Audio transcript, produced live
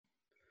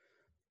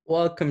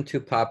Welcome to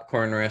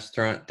Popcorn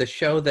Restaurant. The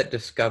show that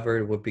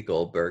discovered Whoopi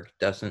Goldberg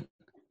doesn't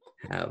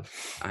have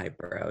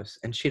eyebrows,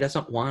 and she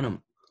doesn't want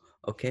them.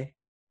 Okay?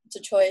 It's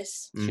a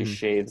choice. She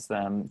shaves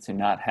them to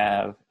not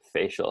have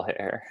facial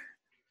hair.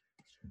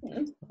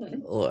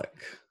 Look,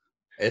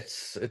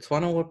 it's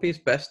one of Whoopi's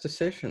best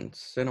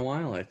decisions in a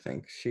while, I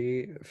think.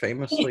 She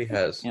famously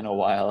has In a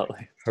while, at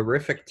least.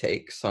 horrific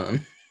takes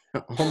on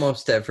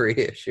almost every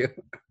issue.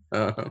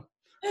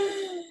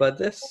 But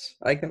this,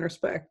 I can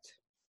respect.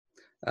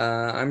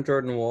 I'm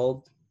Jordan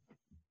Wold.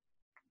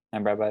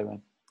 I'm Brad Bidman.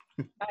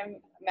 I'm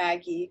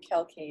Maggie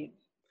Kelcade.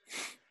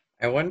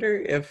 I wonder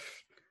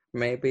if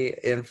maybe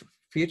in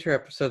future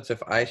episodes,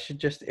 if I should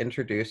just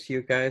introduce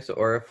you guys,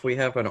 or if we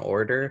have an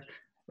order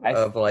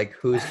of like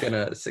who's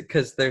gonna,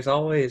 because there's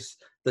always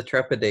the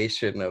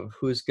trepidation of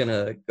who's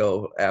gonna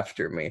go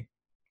after me.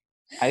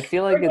 I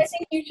feel like I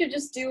think you should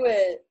just do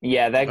it.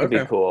 Yeah, that could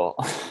be cool.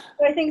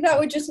 I think that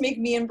would just make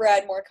me and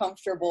Brad more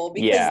comfortable,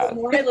 because the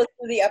more I listen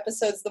to the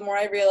episodes, the more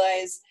I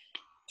realize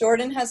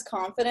Jordan has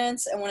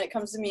confidence, and when it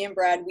comes to me and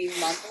Brad, we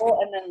mumble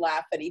and then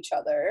laugh at each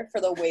other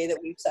for the way that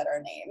we've said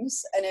our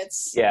names, and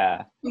it's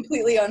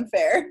completely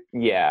unfair.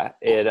 Yeah,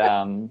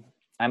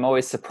 I'm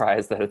always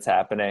surprised that it's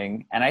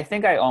happening, and I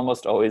think I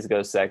almost always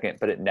go second,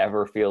 but it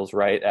never feels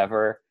right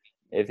ever.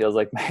 It feels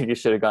like Maggie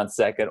should have gone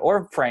second,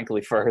 or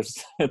frankly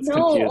first. It's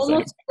confusing.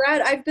 Almost,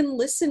 Brad, I've been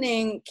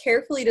listening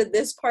carefully to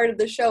this part of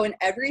the show, and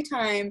every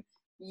time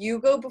you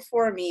go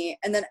before me,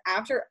 and then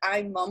after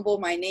I mumble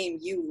my name,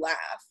 you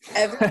laugh.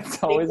 Every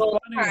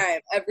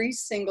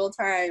single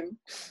time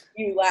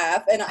you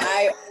laugh, and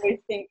I always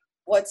think,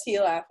 what's he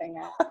laughing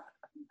at?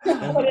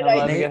 What did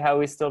I do? How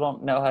we still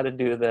don't know how to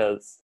do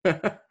this.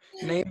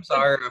 Names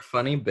are a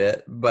funny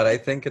bit, but I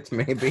think it's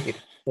maybe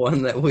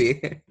one that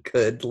we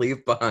could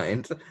leave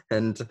behind,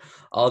 and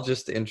I'll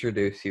just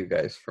introduce you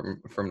guys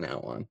from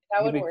now on.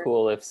 That would be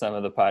cool if some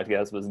of the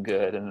podcast was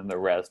good and then the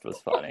rest was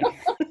funny.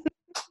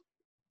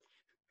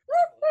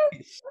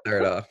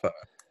 Start off,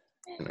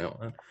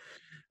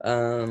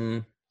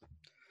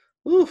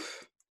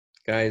 oof,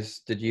 guys,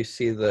 did you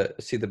see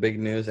the big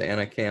news?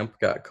 Anna Camp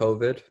got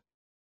COVID.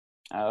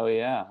 Oh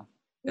yeah,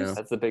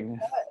 that's the big news.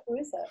 Who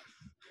is that?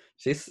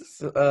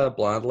 She's a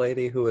blonde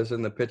lady who was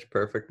in the Pitch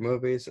Perfect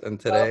movies, and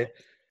today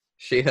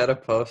she had a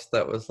post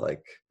that was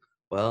like,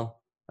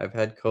 well, I've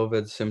had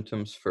COVID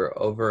symptoms for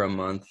over a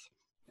month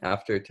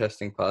after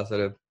testing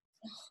positive.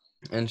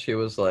 And she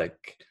was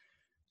like,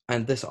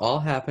 and this all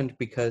happened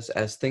because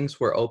as things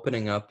were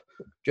opening up,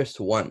 just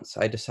once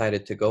I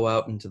decided to go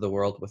out into the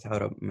world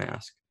without a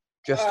mask.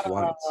 Just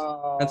once.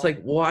 And it's like,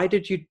 why'd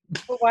you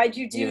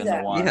do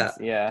that?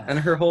 Yeah. And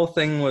her whole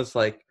thing was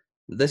like,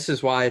 this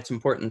is why it's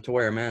important to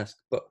wear a mask.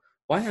 But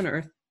why on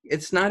earth?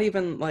 It's not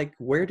even like,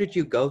 where did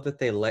you go that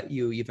they let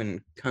you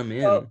even come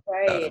in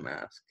without a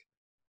mask?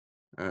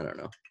 I don't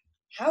know.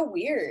 How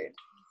weird.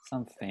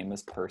 Some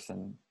famous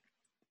person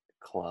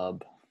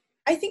club.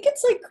 I think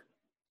it's like,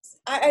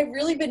 I've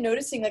really been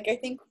noticing, like, I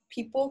think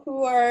people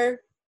who are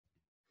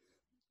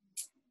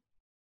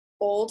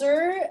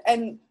older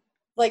and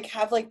like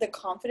have like the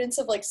confidence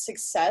of like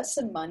success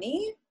and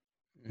money,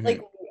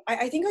 like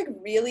I think like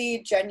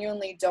really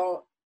genuinely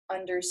don't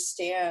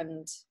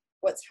understand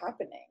what's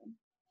happening,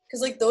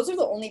 because like those are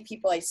the only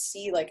people I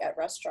see like at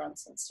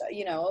restaurants and stuff,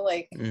 you know,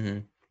 like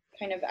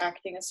kind of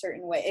acting a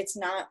certain way. It's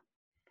not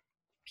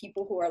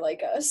people who are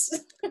like us.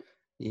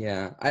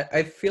 Yeah,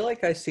 I feel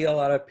like I see a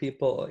lot of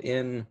people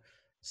in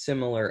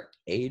similar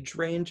age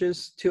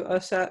ranges to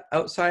us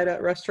outside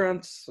at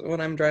restaurants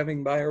when I'm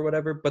driving by or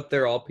whatever, but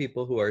they're all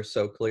people who are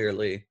so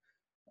clearly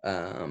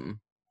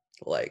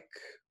like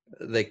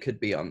they could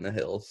be on the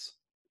hills,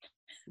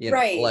 you know,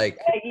 like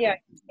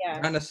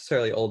not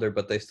necessarily older,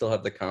 but they still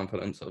have the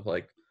confidence of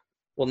like,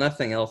 well,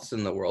 nothing else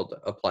in the world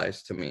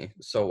applies to me,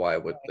 so why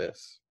would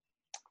this?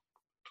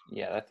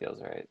 Yeah, that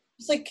feels right.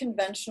 It's like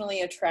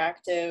conventionally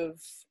attractive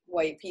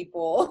white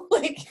people.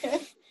 Like,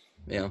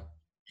 yeah.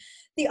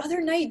 The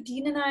other night,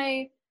 Dean and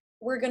I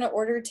were going to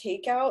order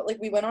takeout. Like,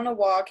 we went on a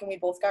walk and we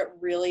both got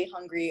really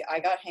hungry.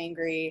 I got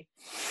hangry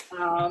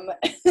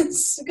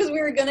because we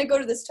were going to go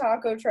to this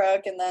taco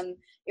truck and then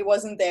it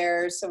wasn't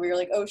there. So we were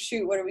like, oh,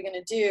 shoot, what are we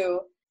going to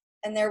do?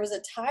 And there was a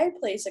Thai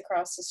place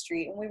across the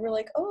street. And we were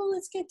like, oh,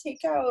 let's get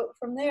takeout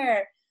from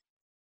there.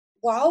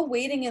 While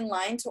waiting in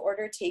line to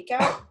order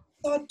takeout, I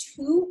saw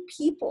 2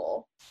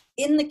 people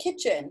in the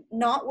kitchen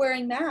not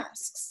wearing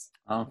masks.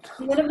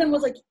 One of them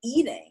was like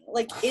eating,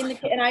 like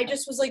and I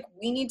just was like,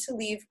 we need to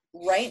leave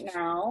right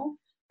now.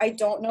 I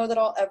don't know that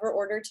I'll ever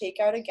order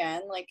takeout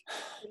again. Like,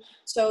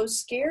 so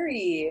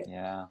scary.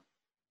 Yeah,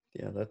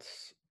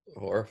 that's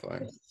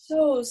horrifying.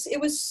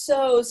 It was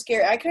so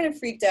scary. I kind of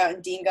freaked out,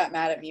 and Dean got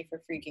mad at me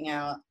for freaking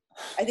out.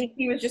 I think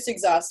he was just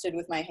exhausted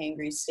with my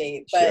hangry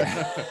state, but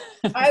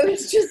I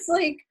was just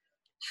like,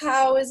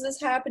 how is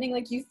this happening?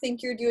 Like, you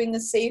think you're doing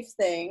the safe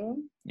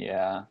thing.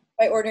 Yeah.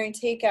 By ordering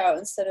takeout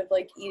instead of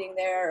like eating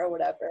there or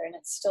whatever, and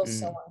it's still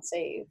so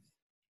unsafe.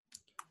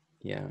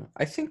 Yeah,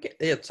 I think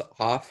it's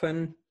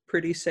often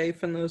pretty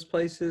safe in those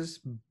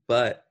places,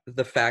 but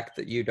the fact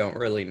that you don't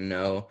really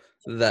know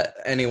that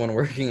anyone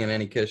working in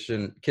any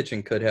kitchen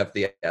could have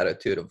the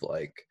attitude of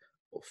like,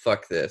 well,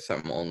 fuck this,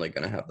 I'm only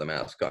gonna have the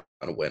mask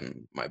on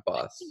when my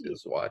boss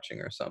is watching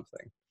or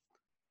something.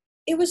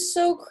 It was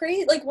so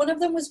crazy. Like, one of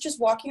them was just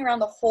walking around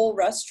the whole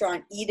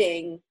restaurant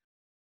eating.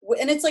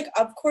 And it's like,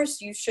 of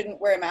course you shouldn't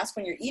wear a mask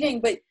when you're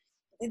eating, but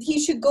he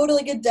should go to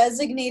like a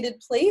designated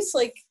place,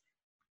 like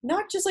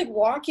not just like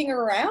walking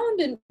around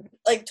and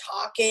like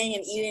talking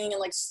and eating and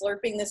like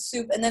slurping this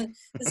soup. And then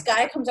this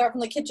guy comes out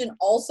from the kitchen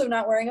also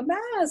not wearing a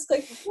mask.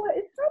 Like, what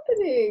is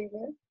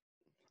happening?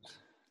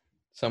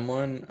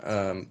 Someone,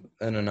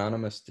 an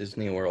anonymous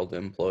Disney World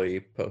employee,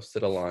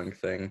 posted a long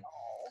thing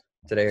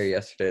today or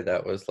yesterday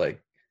that was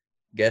like,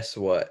 guess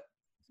what?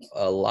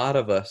 A lot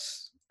of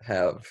us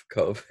have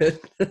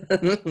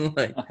COVID.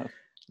 Like,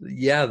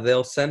 yeah,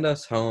 they'll send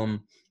us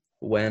home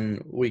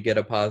when we get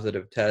a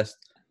positive test,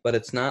 but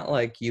it's not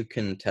like you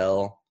can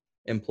tell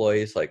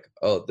employees like,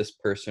 oh, this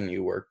person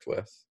you worked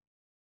with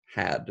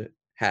had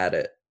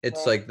it. It's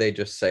Right. like they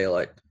just say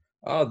like,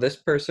 oh, this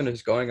person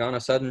is going on a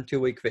sudden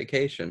 2-week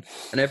vacation,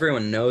 and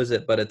everyone knows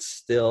it, but it's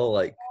still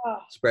like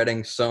Ah,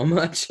 spreading so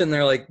much. And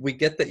they're like, we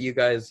get that you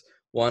guys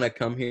want to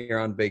come here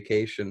on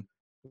vacation,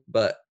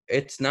 but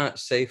it's not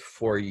safe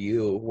for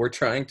you. We're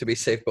trying to be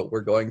safe, but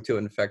we're going to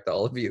infect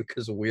all of you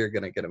because we're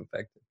going to get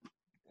infected.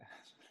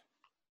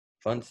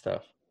 Fun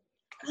stuff.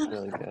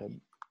 Really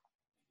good.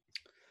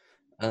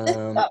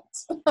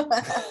 sucks.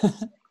 I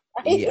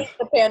Yeah. hate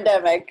the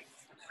pandemic.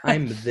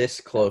 I'm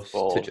this close to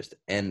bold. just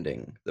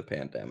ending the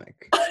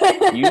pandemic.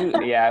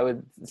 I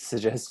would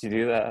suggest you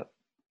do that.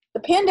 The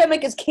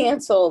pandemic is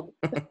canceled.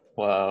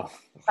 Whoa.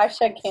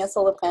 Hashtag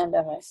cancel the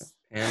pandemic.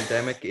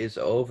 Pandemic is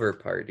over,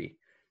 party.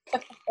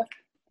 But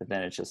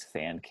then it's just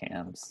fan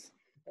cams.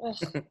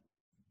 Ugh.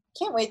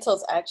 Can't wait till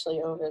it's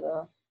actually over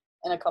though,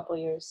 in a couple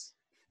years.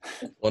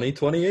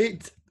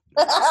 2028.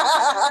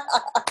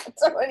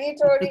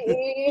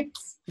 2028.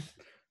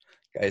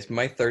 Guys,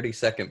 my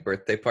 32nd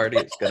birthday party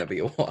is going to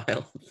be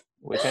wild.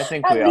 Which I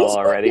think At we all least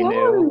we're already knew.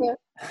 young.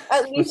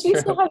 At least we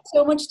True. still have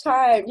so much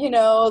time, you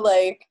know,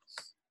 like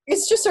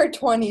it's just our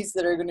 20s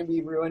that are going to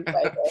be ruined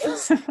by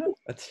this.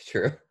 That's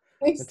true.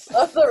 We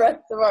still have the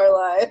rest of our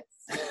lives.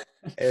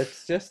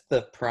 It's just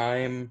the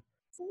prime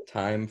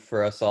time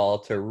for us all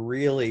to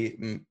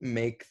really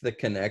make the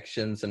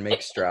connections and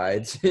make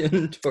strides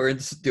in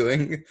towards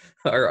doing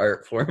our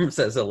art forms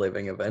as a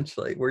living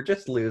eventually. We're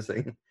just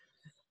losing.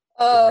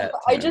 that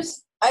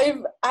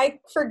time. I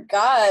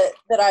forgot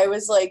that I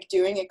was like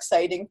doing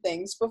exciting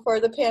things before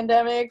the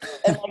pandemic.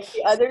 And like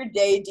the other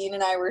day, Dean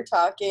and I were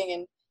talking,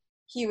 and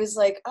he was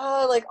like,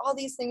 "Oh, like all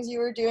these things you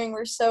were doing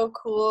were so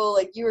cool.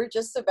 Like you were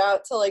just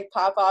about to like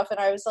pop off." And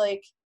I was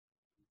like,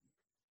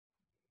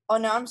 "Oh,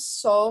 now I'm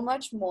so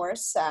much more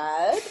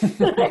sad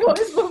than I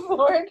was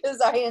before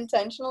because I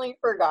intentionally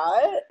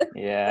forgot."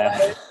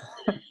 Yeah.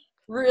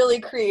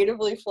 Really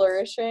creatively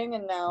flourishing,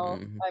 and now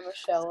Mhm. I'm a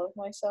shell of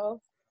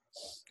myself.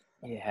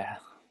 Yeah.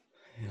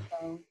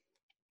 So.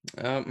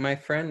 My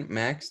friend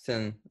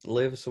Maxton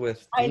lives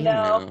with I Dean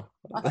know.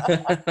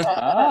 now.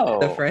 Oh.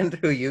 The friend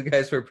who you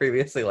guys were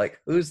previously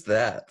like, who's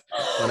that?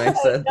 When I I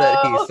said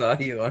that he know. saw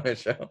you on a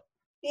show.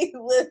 He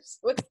lives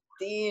with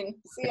Dean.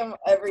 See him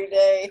every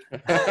day.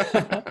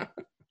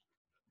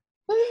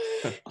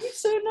 He's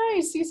so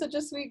nice. He's such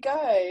a sweet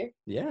guy.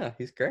 Yeah,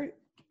 he's great.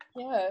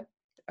 Yeah.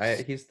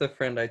 He's the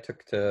friend I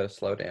took to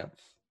slow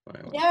dance when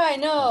I went. Yeah, I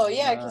know.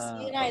 Yeah, because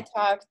he and I Wow.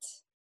 talked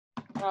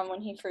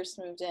when he first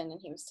moved in, and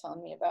he was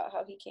telling me about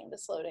how he came to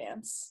slow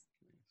dance.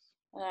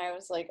 And I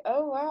was like,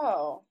 oh,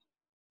 wow.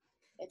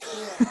 It's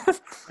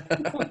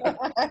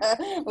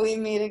you. We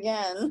meet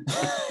again.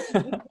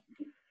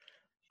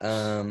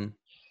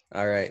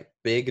 All right,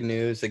 big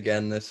news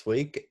again this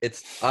week.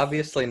 It's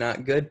obviously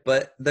not good,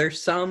 but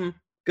there's some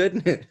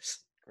good news.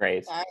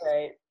 Great. All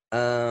right.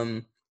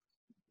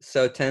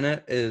 So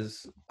Tenet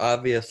is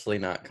obviously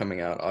not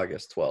coming out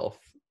August 12th,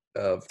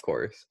 of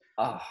course.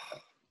 Oh.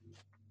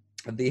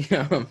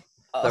 The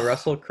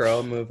Russell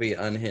Crowe movie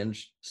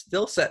Unhinged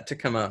still set to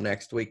come out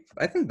next week.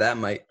 I think that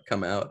might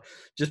come out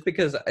just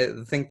because I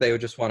think they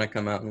would just want to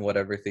come out in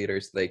whatever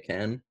theaters they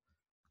can.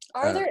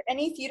 Are there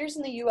any theaters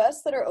in the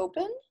U.S. that are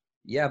open?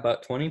 Yeah,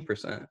 about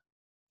 20%.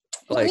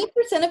 20%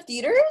 of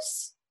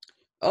theaters?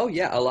 Oh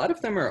yeah, a lot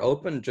of them are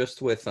open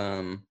just with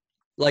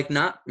like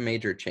not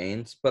major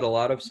chains, but a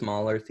lot of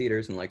smaller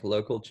theaters and like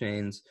local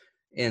chains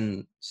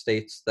in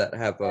states that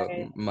have a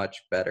Right.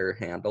 much better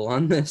handle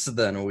on this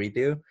than we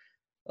do.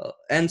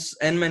 And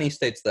many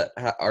states that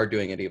are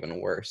doing it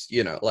even worse.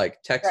 You know,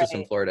 like Texas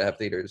and Right. Florida have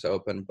theaters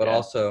open, but Yeah.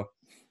 also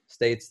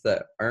states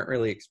that aren't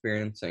really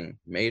experiencing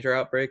major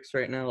outbreaks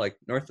right now, like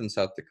North and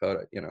South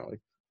Dakota. You know, like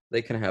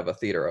they can have a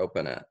theater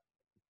open at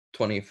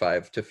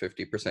 25 to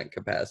 50%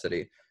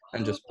 capacity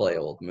and just play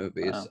old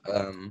movies.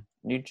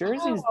 New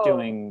Jersey's Oh.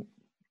 doing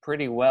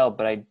pretty well,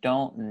 but I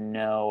don't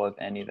know of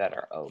any that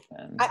are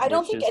open. I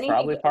don't which think is anything's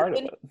probably part of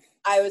open. it.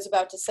 I was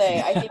about to say,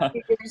 I think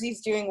New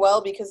Jersey's doing well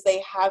because they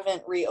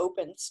haven't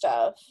reopened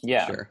stuff.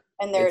 Yeah. Sure.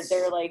 And they're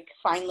It's- like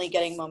finally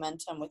getting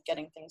momentum with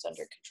getting things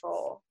under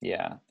control.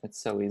 Yeah.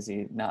 It's so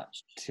easy not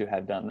to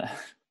have done that.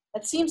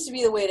 that seems to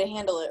be the way to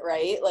handle it,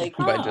 right? Like,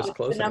 By if just the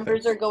closing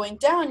numbers things. are going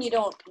down, you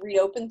don't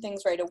reopen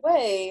things right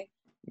away.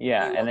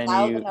 Yeah, You and then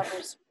allow the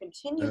numbers to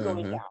continue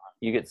going Uh-huh. down.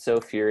 you get so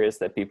furious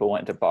that people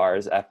went to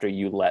bars after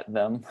you let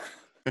them.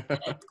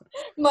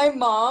 My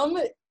mom,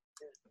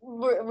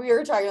 we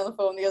were talking on the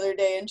phone the other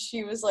day, and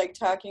she was like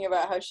talking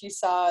about how she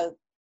saw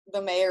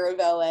the mayor of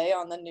LA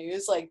on the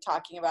news, like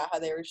talking about how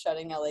they were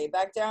shutting LA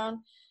back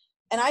down.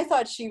 And I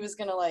thought she was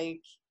gonna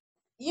like,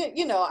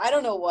 you know, I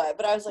don't know what,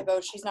 but I was like,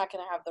 oh, she's not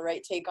gonna have the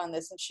right take on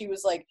this. And she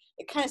was like,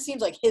 it kind of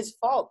seems like his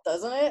fault,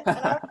 doesn't it? And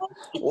I was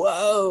like,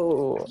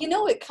 Whoa. you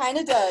know, it kind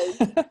of does,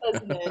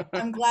 doesn't it?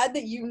 I'm glad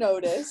that you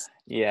noticed.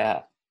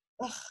 Yeah.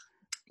 Ugh.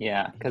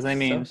 Yeah, because I So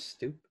mean,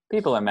 stupid.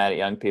 people are mad at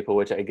young people,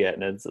 which I get,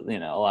 and it's, you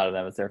know, a lot of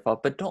them it's their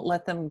fault. But don't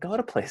let them go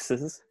to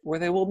places where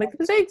they will make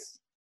mistakes.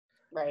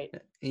 Right.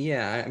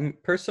 Yeah,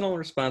 personal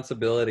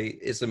responsibility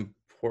is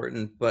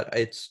important, but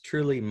it's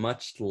truly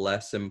much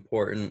less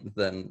important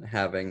than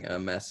having a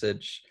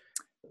message,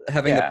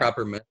 having the Yeah.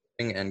 proper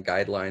messaging and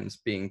guidelines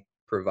being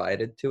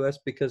provided to us,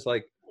 because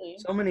like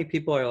so many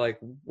people are like,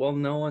 well,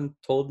 no one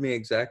told me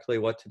exactly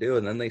what to do,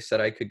 and then they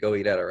said I could go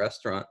eat at a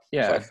restaurant. So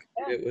I Yeah.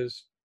 figured it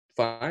was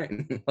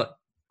fine.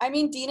 I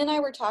mean, Dean and I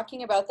were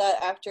talking about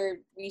that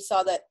after we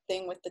saw that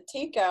thing with the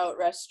takeout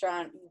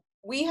restaurant.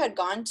 We had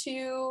gone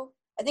to,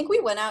 I think we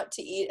went out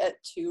to eat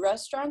at 2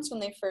 restaurants when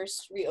they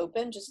first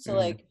reopened just to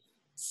like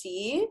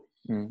see.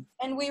 Mm.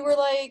 And we were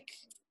like,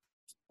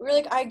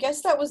 I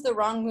guess that was the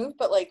wrong move,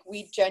 but like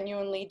we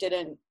genuinely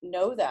didn't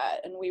know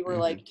that. And we were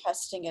like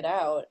testing it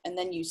out. And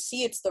then you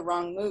see it's the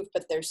wrong move,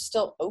 but they're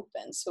still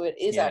open. So it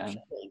is Yeah.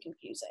 actually really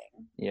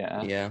confusing.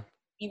 Yeah. Yeah.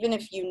 Even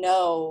if you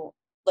know,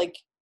 like,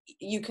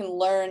 you can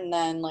learn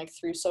then like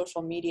through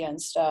social media and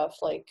stuff,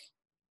 like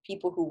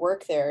people who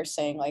work there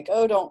saying like,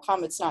 oh, don't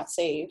come, it's not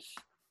safe.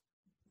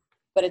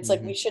 But it's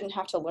like we shouldn't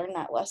have to learn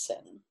that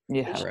lesson.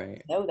 Yeah. They should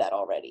Right. know that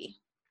already.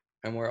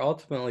 And we're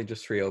ultimately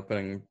just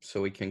reopening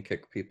so we can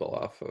kick people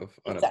off of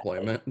Exactly.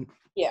 unemployment.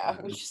 Yeah,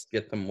 and we just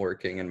get them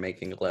working and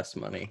making less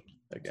money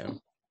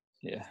again.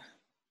 Yeah.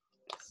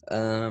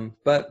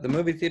 But the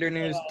movie theater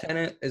news,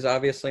 Tenet is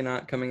obviously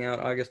not coming out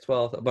August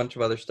 12th. A bunch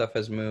of other stuff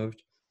has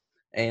moved.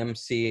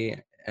 AMC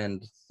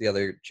and the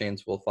other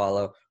chains will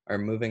follow are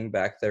moving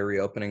back their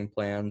reopening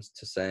plans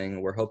to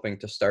saying we're hoping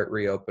to start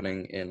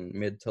reopening in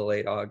mid to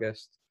late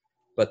August,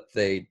 but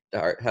they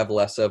have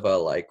less of a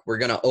like, we're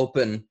going to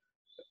open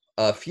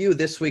a few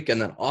this week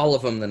and then all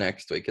of them the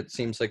next week. It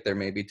seems like they're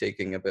maybe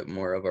taking a bit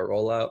more of a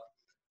rollout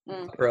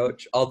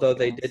approach, although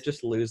they did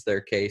just lose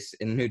their case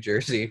in New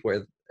Jersey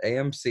where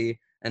AMC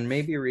and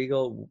maybe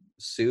Regal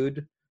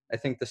sued, I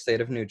think, the state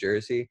of New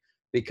Jersey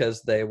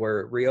because they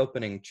were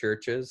reopening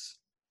churches.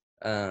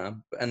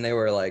 And they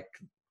were like,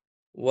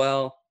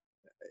 well,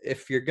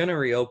 if you're going to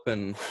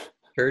reopen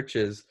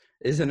churches,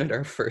 isn't it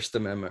our First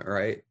Amendment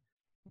right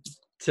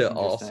to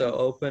also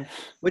open?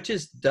 Which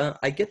is dumb.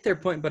 I get their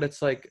point, but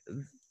it's like,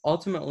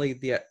 ultimately,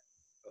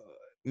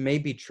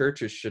 maybe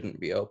churches shouldn't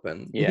be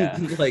open. Yeah.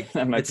 Like,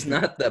 it's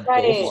not that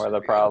right. More of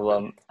the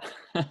problem.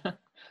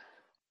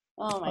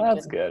 Oh my Well,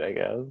 that's goodness. good, I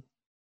guess.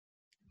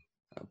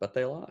 But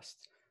they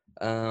lost.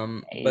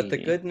 But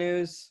the good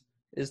news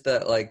is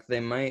that, like, they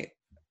might,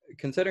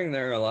 considering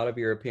there are a lot of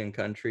European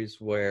countries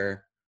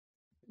where,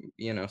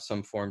 you know,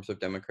 some forms of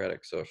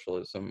democratic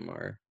socialism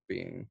are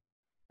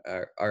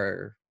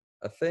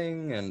a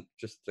thing, and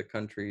just the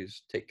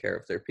countries take care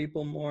of their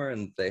people more,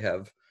 and they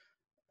have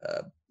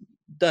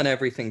done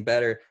everything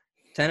better.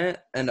 Tenet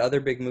and other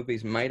big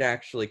movies might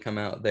actually come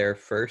out there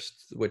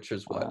first, which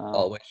is what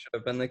always should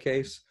have been the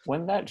case.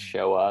 Wouldn't that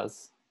show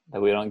us that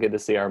we don't get to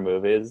see our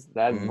movies?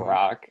 That'd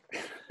rock.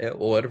 It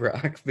would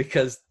rock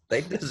because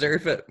they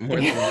deserve it more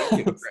than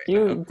we do right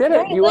You now. did it.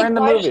 Right, you were in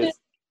the movies.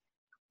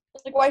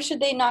 Why should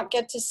they not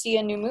get to see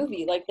a new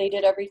movie? Like, they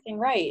did everything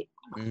right.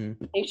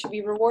 They should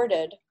be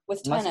rewarded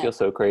with Tenet. It must feel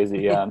so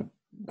crazy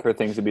for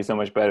things to be so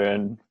much better,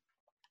 and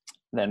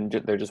then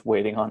they're just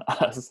waiting on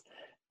us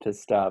to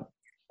stop.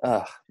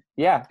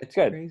 Yeah, it's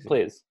good. Crazy.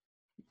 Please.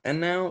 And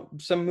now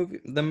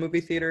the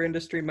movie theater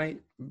industry might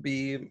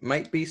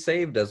be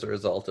saved as a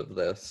result of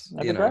this.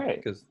 That'd be great.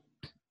 Because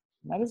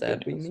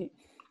that'd be neat.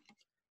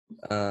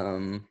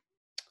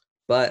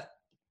 But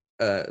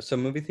so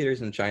movie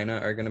theaters in China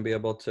are going to be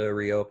able to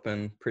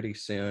reopen pretty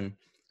soon.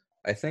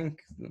 I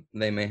think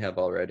they may have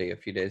already a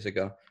few days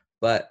ago,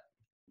 but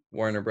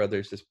Warner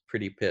Brothers is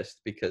pretty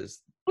pissed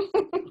because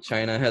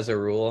China has a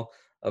rule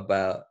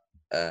about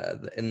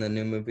in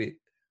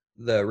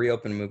the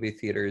reopened movie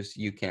theaters,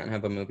 you can't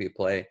have a movie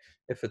play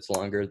if it's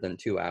longer than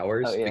 2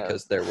 hours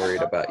because they're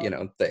worried about,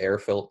 the air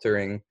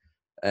filtering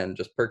and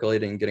just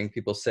percolating, getting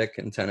people sick.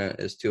 And Tenet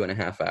is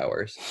 2.5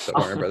 hours. So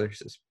Warner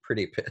Brothers is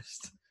pretty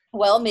pissed.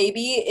 Well,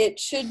 maybe it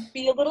should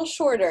be a little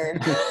shorter.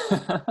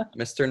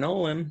 Mr.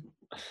 Nolan.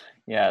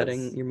 Yeah.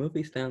 Cutting your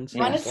movies down.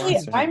 Honestly,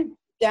 I'm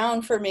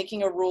down for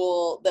making a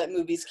rule that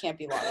movies can't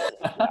be longer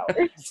than 2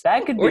 hours.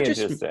 That could be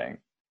interesting.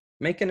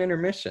 Make an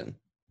intermission.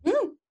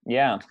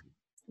 Yeah.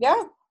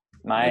 Yeah.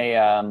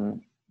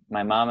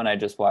 My mom and I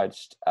just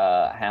watched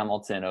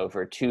Hamilton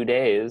over 2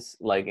 days,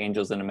 like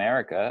Angels in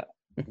America,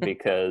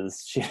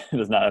 because she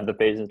does not have the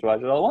patience to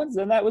watch it all at once,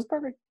 and that was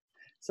perfect.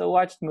 So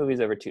watch movies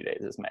over 2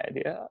 days is my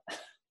idea.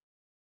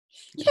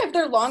 Yeah, if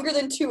they're longer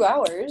than 2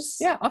 hours.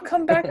 Yeah, I'll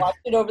come back. Watch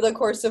it over the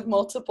course of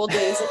multiple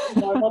days like a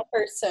normal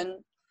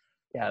person.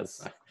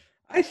 Yes.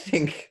 I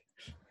think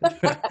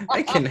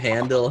I can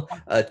handle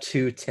a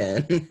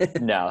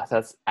 210. No,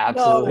 that's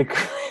absolutely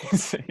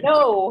crazy.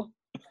 No.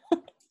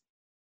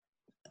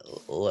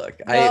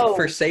 Look, No.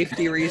 for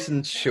safety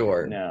reasons,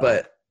 sure, No.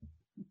 but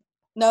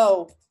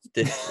No.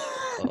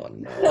 oh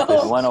no, No.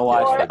 I want to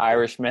watch Sure. The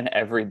Irishman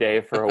every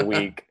day for a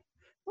week.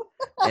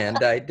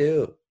 and I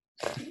do.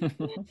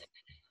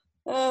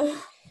 Uh,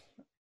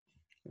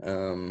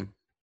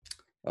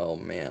 Oh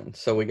man,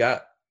 so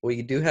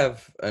we do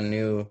have a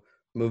new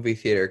movie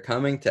theater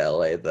coming to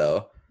LA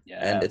though,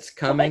 and it's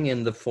coming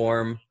in the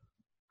form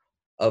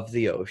of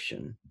the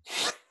ocean.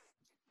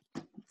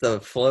 The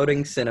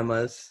floating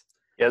cinemas.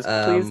 Yes,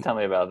 please tell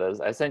me about this.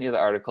 I sent you the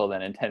article,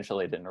 then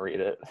intentionally didn't read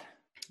it.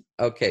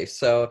 Okay,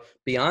 so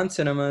Beyond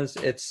Cinemas,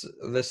 it's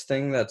this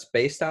thing that's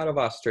based out of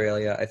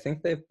Australia. I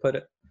think they've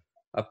put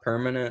a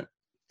permanent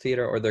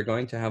theater, or they're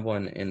going to have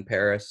one in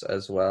Paris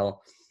as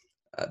well.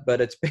 But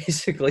it's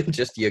basically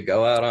just you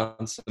go out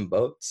on some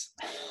boats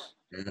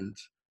and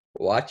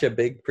watch a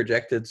big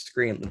projected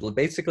screen.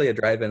 Basically a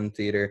drive-in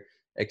theater,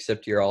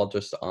 except you're all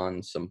just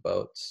on some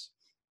boats.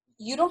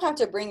 you don't have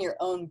to bring your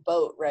own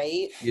boat,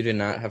 right? You do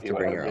not have to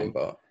bring your own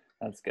boat.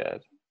 That's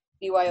good.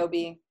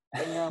 BYOB,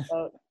 bring your own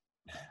boat.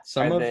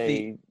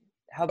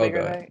 How big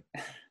are they?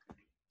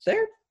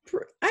 They're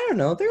I don't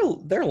know.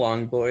 They're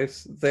long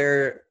boys.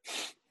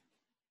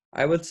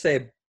 I would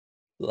say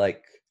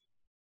like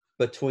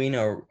between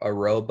a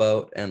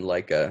rowboat and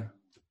like a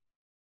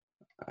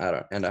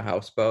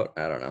houseboat.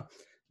 I don't know.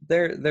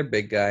 They're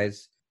big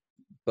guys,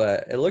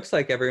 but it looks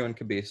like everyone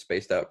could be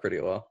spaced out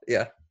pretty well.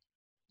 Yeah.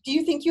 Do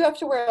you think you have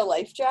to wear a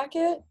life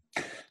jacket?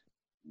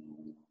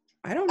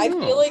 I don't know.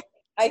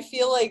 I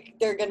feel like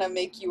they're gonna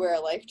make you wear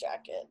a life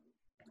jacket.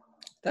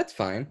 That's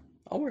fine.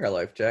 I'll wear a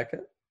life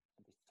jacket.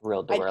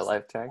 Thrilled to wear a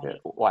life jacket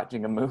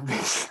watching a movie.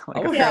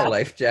 I'll wear a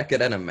life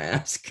jacket and a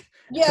mask.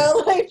 Yeah, a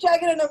life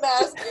jacket and a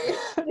mask.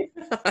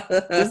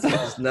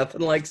 There's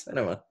nothing like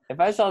cinema.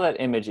 If I saw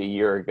that image a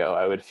year ago,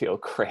 I would feel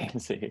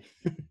crazy.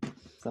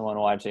 Someone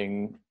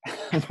watching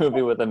a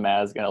movie with a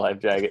mask and a life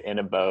jacket in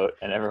a boat,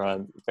 and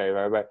everyone's very,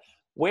 very bright.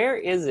 Where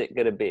is it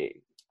going to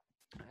be?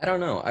 I don't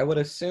know. I would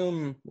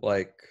assume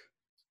like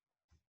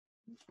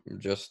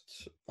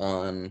just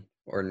on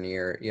or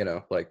near,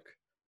 like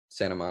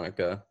Santa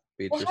Monica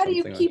Beach or Well, something.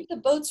 how do you keep the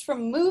boats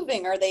from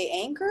moving? Are they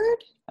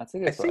anchored? That's a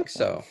good question. I think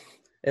so.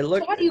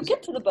 So how do you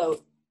get to the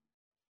boat?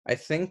 I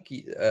think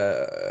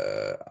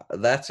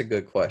that's a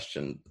good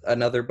question.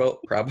 Another boat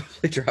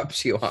probably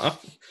drops you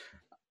off.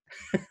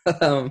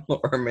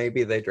 Or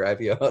maybe they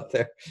drive you out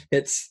there.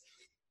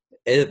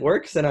 It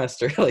works in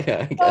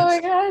Australia, I guess. Oh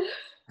my god.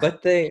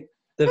 But the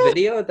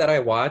video that I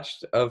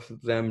watched of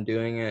them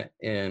doing it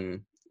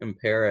in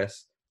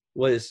Paris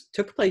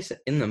took place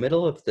in the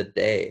middle of the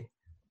day,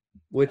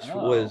 which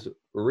was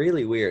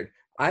really weird.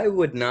 I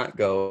would not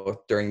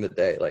go during the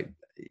day. Like,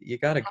 you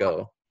got to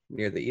go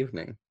near the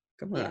evening.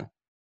 Come on.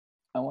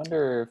 I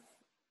wonder if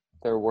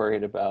they're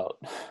worried about,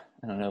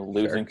 I don't know,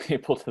 losing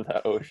people to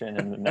the ocean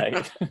in the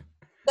night.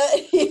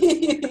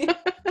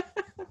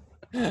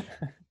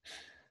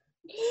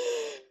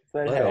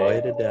 But what a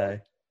way to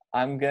die.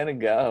 I'm gonna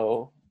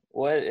go.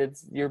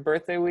 It's your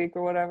birthday week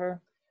or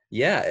whatever?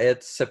 Yeah,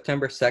 it's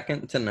September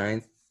 2nd to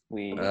 9th.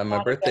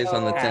 My birthday's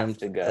on the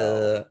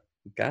 10th.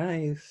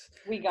 Guys.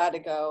 We gotta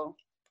go.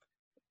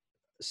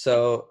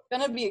 So It's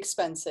gonna be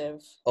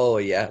expensive. Oh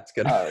yeah, it's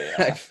gonna. Oh,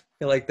 yeah. I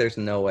feel like there's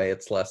no way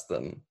it's less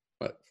than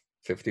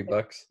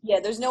 $50. Yeah,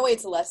 there's no way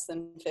it's less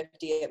than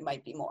 50. It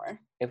might be more.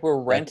 If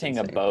we're renting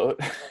a boat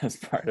as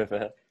part of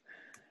it,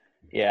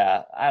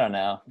 yeah, I don't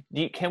know.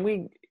 Do you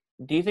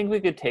think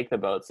we could take the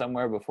boat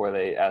somewhere before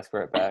they ask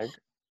for it back?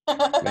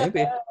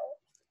 Maybe.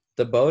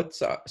 The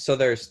boats so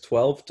there's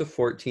 12 to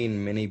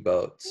 14 mini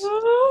boats,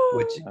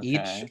 which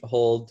each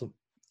hold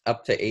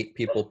up to 8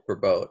 people per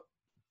boat.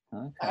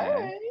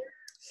 Okay.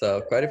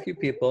 So quite a few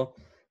people.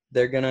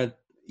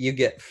 You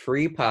get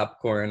free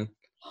popcorn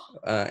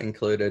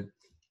included,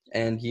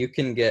 and you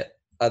can get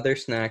other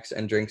snacks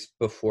and drinks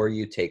before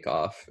you take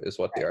off, is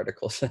what the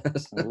article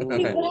says.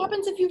 Wait, what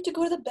happens if you have to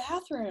go to the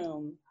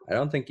bathroom? I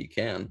don't think you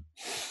can.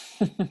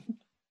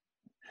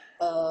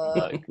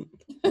 Look,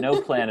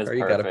 no plan is or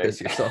you perfect. gotta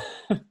piss yourself.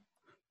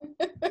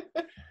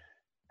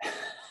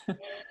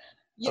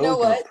 You know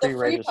what? The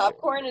free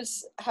popcorn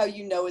is how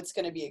you know it's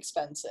going to be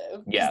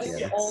expensive. Yes. They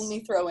would only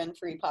throw in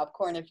free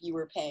popcorn if you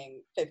were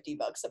paying $50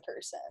 a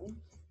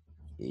person.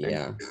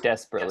 Yeah. They're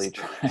desperately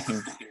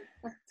trying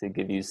to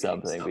give you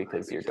something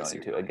because you're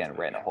going to, again,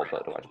 rent a whole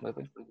boat to watch a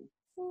movie.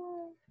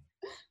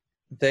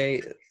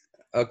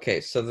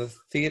 So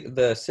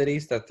the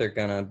cities that they're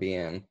going to be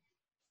in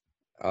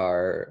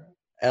are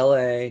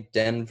LA,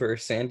 Denver,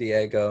 San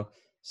Diego,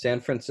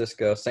 San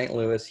Francisco, St.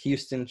 Louis,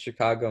 Houston,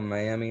 Chicago,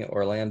 Miami,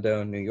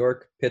 Orlando, New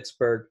York,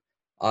 Pittsburgh,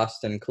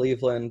 Austin,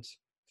 Cleveland,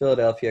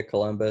 Philadelphia,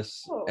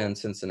 Columbus, Oh. and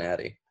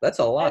Cincinnati. That's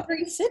a lot.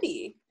 Every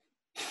city.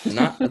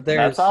 Not That's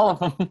there's all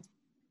of them.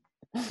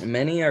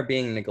 many are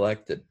being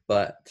neglected,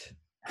 but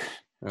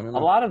I don't A know.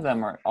 lot of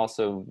them are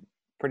also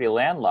pretty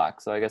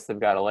landlocked, so I guess they've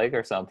got a lake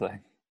or something.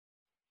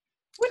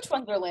 Which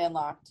ones are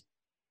landlocked?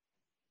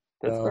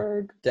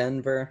 Pittsburgh.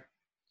 Denver.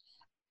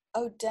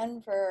 Oh,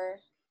 Denver.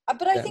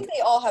 But I think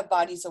they all have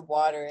bodies of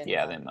water in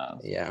Yeah, them. they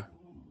must. Yeah,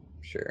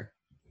 sure.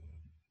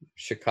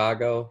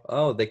 Chicago.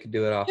 Oh, they could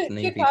do it off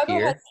Navy Chicago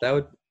Pier. has-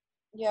 That'd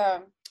Yeah.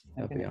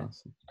 be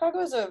awesome. Chicago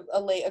is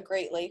a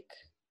great lake.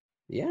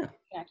 Yeah,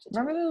 Connected to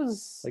Remember it.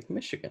 those like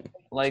Michigan.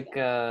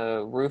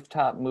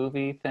 rooftop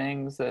movie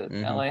things that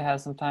Mhm. LA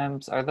has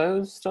sometimes? Are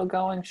those still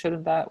going?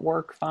 Shouldn't that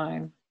work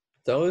fine?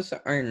 Those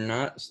are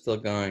not still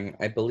going.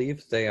 I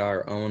believe they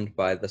are owned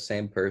by the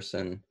same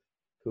person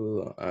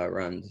who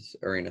runs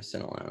Arena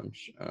Cine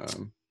Lounge.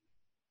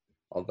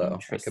 Although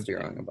I could be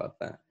wrong Interesting. about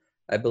that.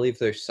 I believe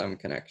there's some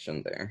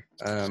connection there.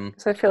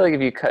 Because I feel like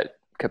if you cut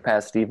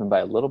capacity even by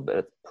a little bit,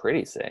 it's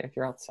pretty safe.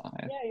 You're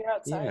outside. Yeah, you're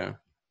outside. Yeah,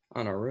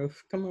 on a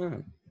roof. Come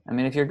on. I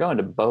mean, if you're going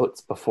to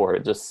boats before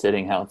just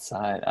sitting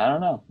outside, I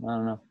don't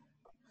know.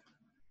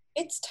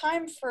 It's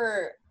time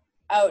for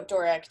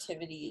outdoor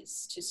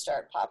activities to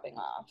start popping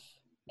off.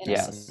 in a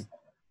Yes. system.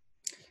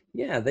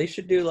 Yeah, they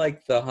should do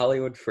like the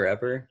Hollywood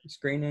Forever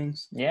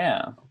screenings.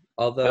 Yeah.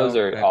 Although Those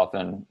are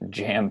often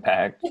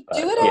jam-packed. Do but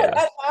it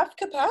yeah. at half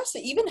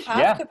capacity, even half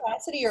Yeah.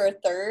 capacity or a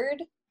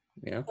third,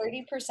 yeah,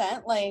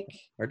 30%. Like,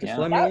 or just Yeah.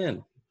 let me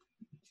in.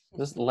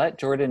 Just let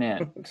Jordan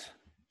in.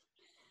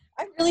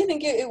 I really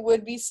think it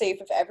would be safe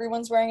if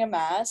everyone's wearing a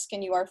mask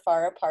and you are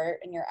far apart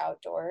and you're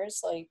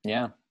outdoors. Like,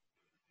 Yeah.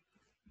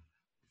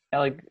 Yeah,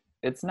 like,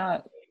 it's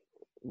not,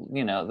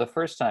 the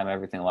first time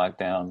everything locked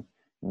down,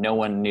 no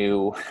one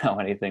knew how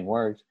anything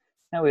worked.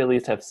 Now we at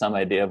least have some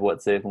idea of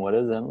what's safe and what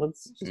isn't.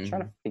 Let's just try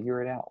to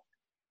figure it out.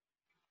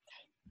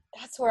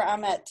 that's where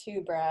I'm at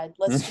too, Brad.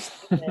 Let's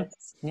just do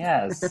this.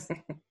 Yes.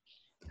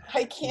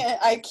 I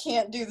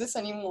can't do this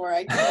anymore.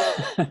 I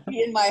can't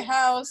be in my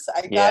house.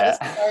 I Yeah.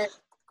 gotta start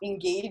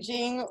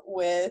engaging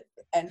with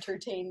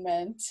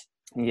entertainment.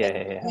 Yeah.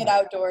 And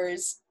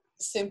outdoors,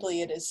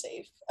 simply it is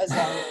safe as long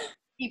as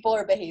people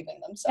are behaving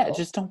themselves. Yeah,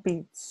 just don't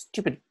be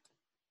stupid.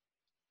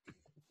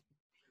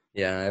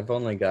 Yeah, I've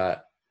only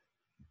got,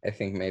 I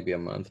think, maybe a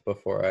month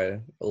before I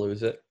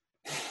lose it.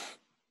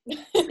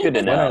 Good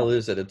to When I know.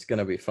 lose it, it's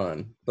gonna be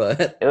fun.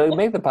 But It'll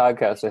make the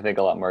podcast, I think,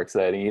 a lot more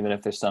exciting, even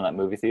if they're still not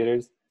movie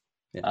theaters.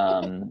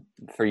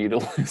 For you to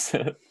lose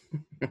it.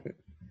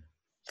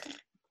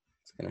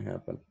 it's gonna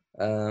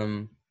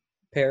happen.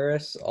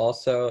 Paris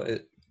also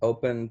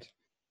opened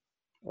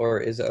or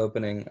is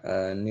opening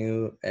a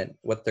new and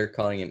what they're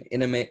calling an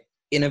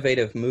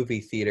innovative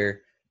movie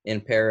theater in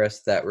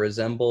Paris that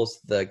resembles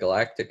the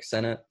Galactic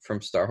Senate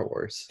from Star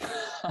Wars.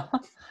 I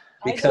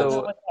Because- don't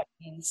know what that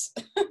means.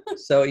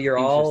 So you're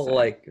all Interesting.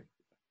 like,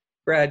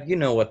 Brad, you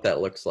know what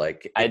that looks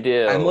like. I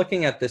do. I'm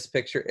looking at this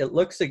picture. It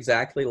looks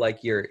exactly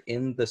like you're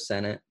in the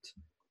Senate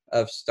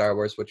of Star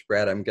Wars, which,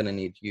 Brad, I'm going to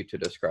need you to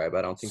describe.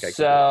 I don't think I can.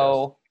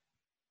 So,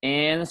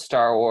 in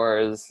Star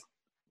Wars,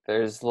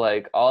 there's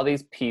like all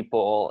these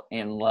people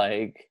in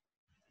like,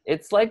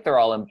 it's like they're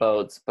all in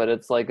boats, but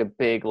it's like a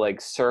big like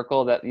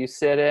circle that you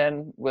sit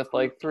in with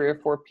like 3 or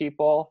 4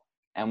 people.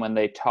 And when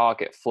they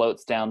talk, it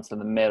floats down to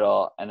the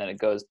middle and then it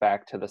goes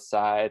back to the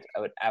side. I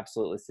would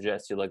absolutely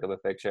suggest you look up a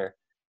picture.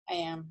 I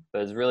am.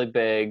 But it's really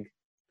big.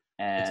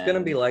 And It's going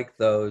to be like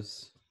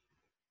those.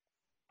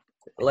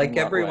 Like In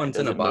what way? everyone's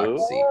in Does a it box move?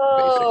 seat,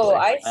 Oh,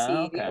 basically. I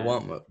see. Okay. It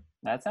won't move.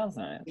 That sounds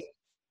nice.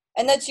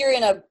 And that's you're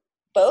in a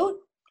boat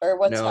or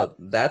what's No, up?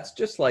 that's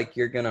just like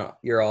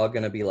you're all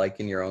gonna be like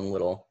in your own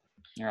little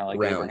You're like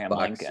round Abraham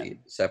box Lincoln. seat,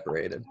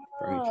 separated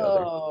from each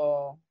other.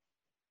 Oh,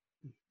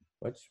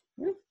 Which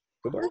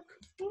could work.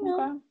 you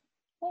know,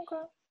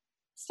 Okay.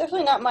 it's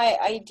definitely not my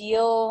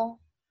ideal.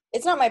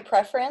 It's not my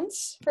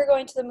preference for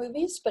going to the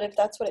movies, but if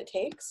that's what it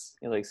takes,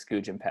 You like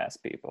scooging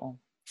past people.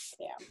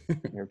 Yeah.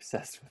 You're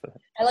obsessed with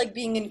I like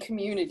being in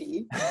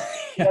community with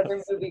it.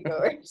 other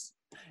moviegoers.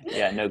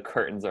 Yeah, no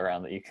curtains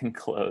around that you can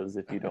close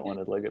if you don't want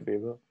to look at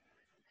people.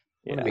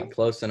 I want Yeah. to be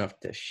close enough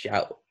to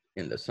shout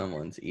into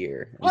someone's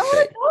ear and Well,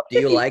 say, talk "Do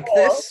to you like people."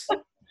 this?"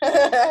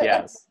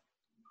 Yes.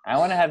 I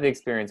want to have the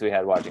experience we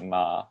had watching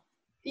Ma,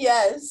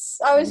 Yes,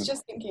 I was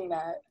just thinking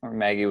that. where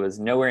Maggie was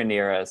nowhere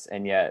near us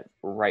and yet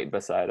right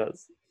beside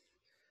us.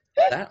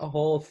 That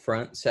whole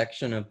front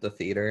section of the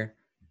theater,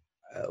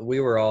 we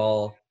were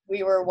all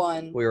We were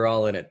one.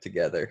 in it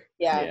together.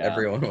 Yeah. Yeah.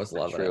 Everyone was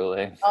loving it.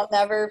 Truly. I'll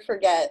never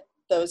forget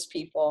those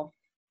people.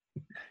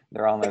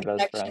 They're all my The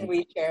best connection friends.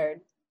 we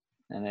shared.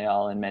 And they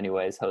all, in many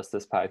ways, host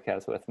this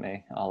podcast with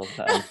me all of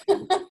the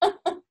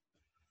time.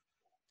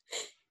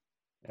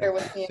 They're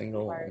with me in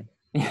Single my heart. one.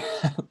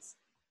 Yes.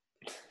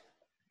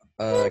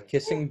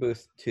 Kissing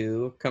Booth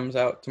 2 comes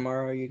out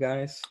tomorrow, you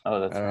guys.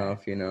 Oh, that's I don't know right.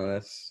 if you know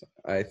this.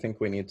 I think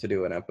we need to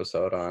do an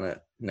episode on it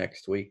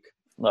next week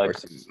or Look,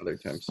 some other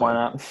time soon. why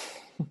not?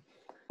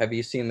 Have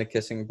you seen the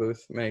Kissing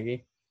Booth,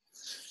 Maggie?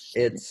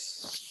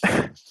 It's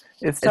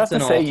It's tough an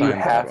to say you all-time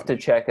bad have one. to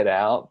check it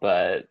out,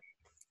 but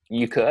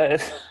You could.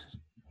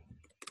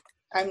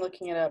 I'm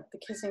looking it up. The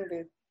Kissing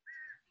Booth.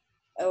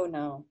 Oh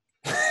no.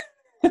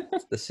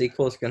 The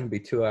sequel is going to be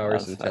 2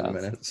 hours That's and 10 fast.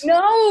 minutes.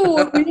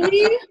 No,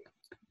 really?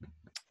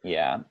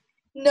 Yeah.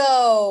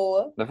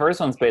 No. The first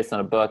one's based on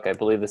a book. I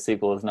believe the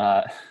sequel is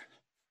not.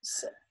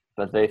 So,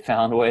 But they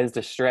found ways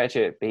to stretch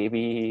it,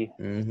 baby.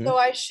 Mhm. so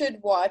I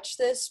should watch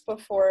this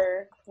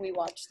before we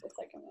watch the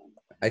second one.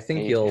 I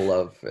think Me you'll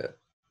love it.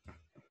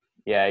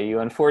 Yeah, you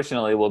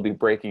unfortunately will be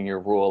breaking your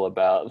rule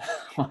about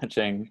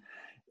watching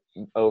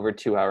over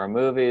 2 hour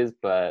movies,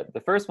 but the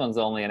first one's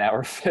only an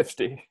hour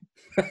 50.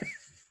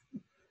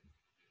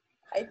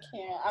 I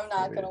can't. I'm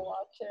not gonna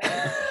watch it.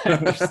 I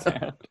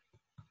understand.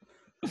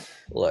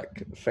 Look,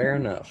 fair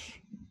enough.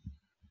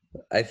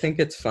 I think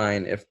it's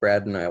fine if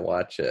Brad and I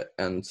watch it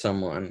and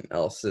someone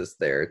else is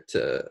there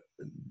to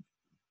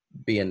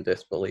be in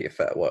disbelief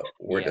at what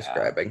we're Yeah.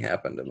 describing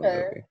happened in the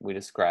Sure. movie. We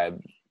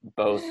describe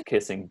both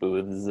kissing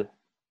booths.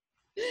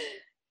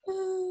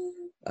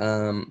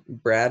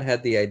 Brad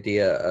had the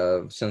idea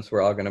of, since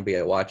we're all going to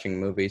be watching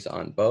movies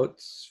on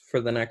boats for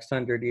the next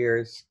 100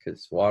 years,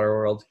 because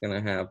Waterworld's going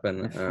to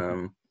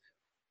happen,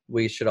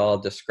 we should all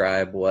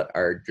describe what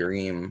our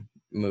dream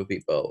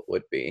movie boat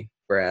would be.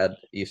 Brad,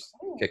 you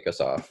kick us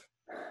off.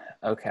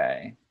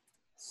 Okay.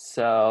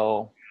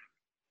 So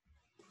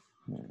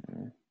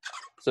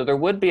there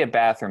would be a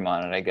bathroom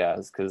on it, I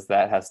guess, because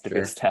that has to be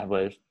Sure.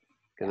 established,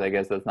 because I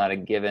guess that's not a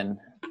given.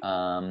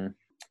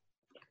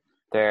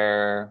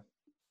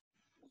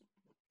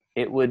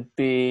 It would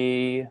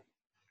be,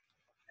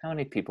 how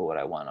many people would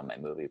I want on my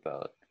movie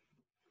boat?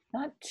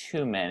 Not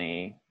too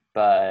many,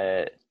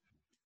 but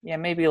yeah,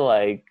 maybe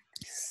like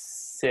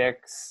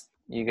 6.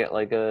 You get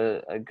like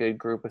a good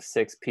group of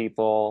 6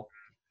 people.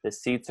 The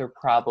seats are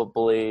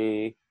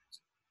probably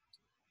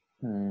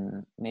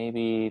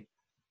maybe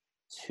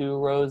 2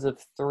 rows of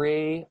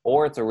 3,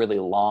 or it's a really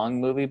long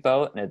movie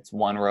boat and it's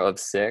 1 row of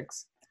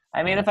 6.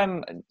 I mean, if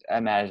I'm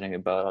imagining a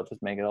boat, I'll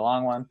just make it a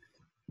long one.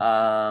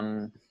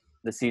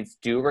 The seats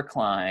do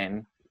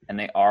recline and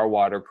they are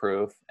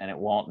waterproof, and it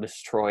won't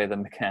destroy the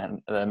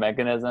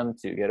mechanism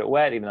to get it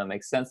wet, even though it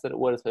makes sense that it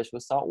would, especially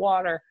with salt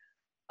water.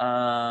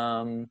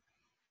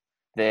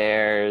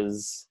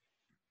 There's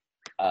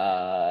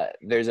a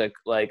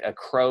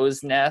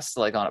crow's nest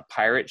like on a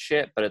pirate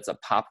ship, but it's a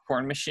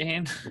popcorn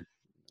machine.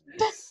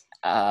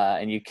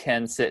 And you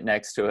can sit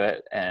next to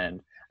it. And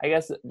I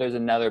guess there's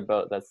another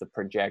boat that's the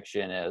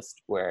projectionist,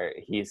 where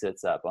he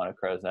sits up on a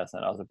crow's nest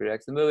and also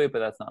projects the movie, but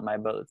that's not my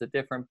boat. It's a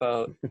different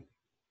boat.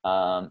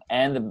 And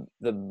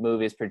the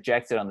movie is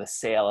projected on the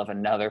sail of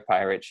another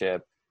pirate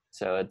ship.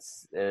 So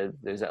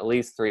there's at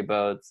least 3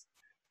 boats.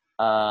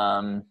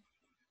 And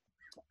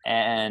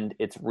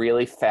it's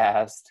really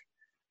fast.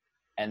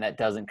 And that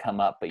doesn't come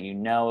up, but you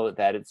know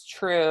that it's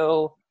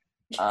true.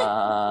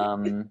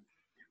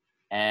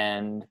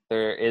 And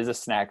there is a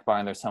snack bar,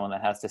 and there's someone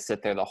that has to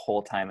sit there the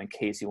whole time in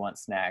case you want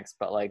snacks.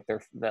 But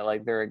they're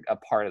a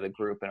part of the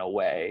group in a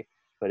way.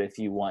 But if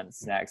you want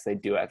snacks, they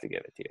do have to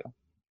give it to you.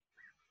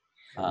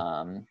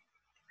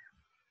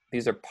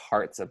 These are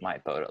parts of my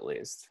boat, at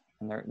least.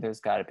 And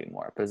there's got to be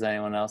more. But does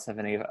anyone else have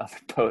any other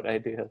boat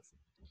ideas?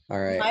 All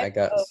right, My I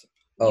got. boat.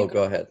 Oh, You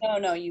go ahead.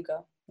 No, you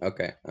go.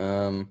 Okay.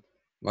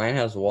 Mine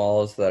has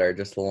walls that are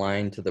just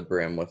lined to the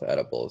brim with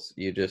edibles.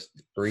 You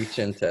just reach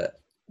into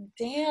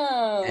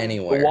Damn.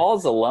 anywhere. The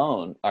walls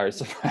alone are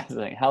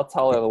surprising. How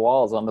tall are the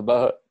walls on the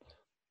boat?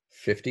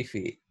 50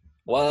 feet.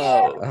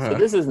 Whoa. Uh-huh. So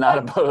this is not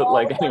a boat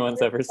like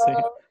anyone's ever seen.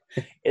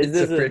 Is It's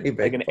this a pretty big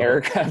like an boat.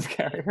 aircraft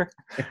carrier?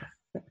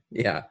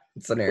 Yeah,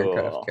 it's an Cool.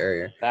 aircraft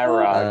carrier. That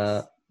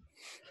rocks.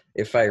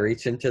 If I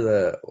reach into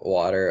the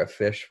water, a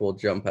fish will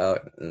jump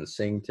out and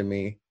sing to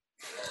me.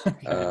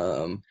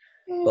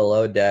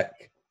 Below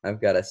deck, I've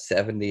got a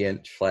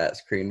 70-inch flat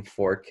screen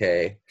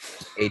 4K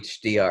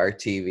HDR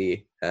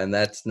TV, and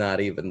that's not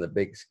even the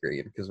big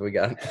screen because we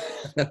got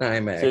an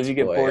IMAX. So as you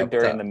get boy bored up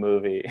during top. the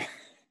movie,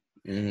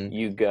 Mhm.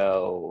 you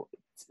go.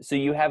 So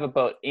you have a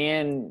boat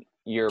in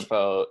your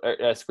boat, or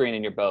a screen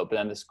in your boat, but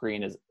then the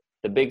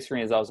big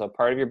screen is also a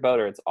part of your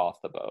boat, or it's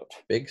off the boat.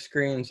 Big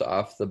screen's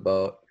off the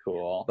boat,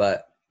 Cool.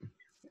 but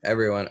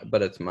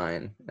it's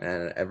mine,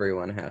 and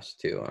everyone has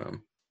to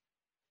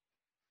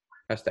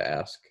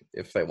ask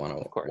if they want to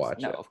Of course. watch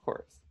No, it. of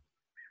course.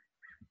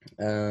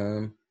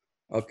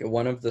 Okay,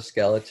 one of the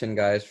skeleton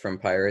guys from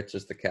Pirates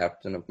is the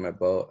captain of my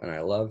boat, and I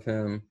love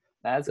him.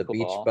 That's The cool.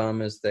 beach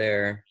bum is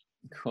there.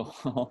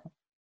 Cool.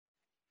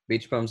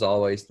 Beach bum's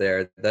always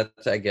there.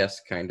 That's, I guess,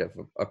 kind of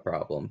a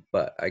problem,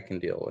 but I can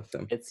deal with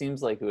him. It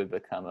seems like it would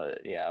become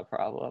a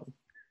problem.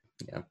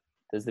 Yeah.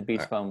 Does the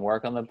beach bum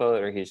work on the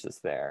boat, or he's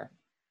just there?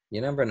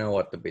 You never know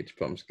what the beach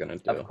bum's gonna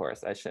do. Of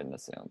course, I shouldn't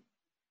assume.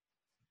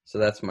 So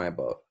that's my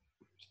boat.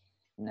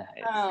 Nice.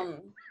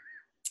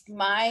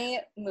 My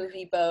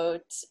movie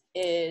boat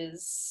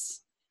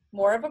is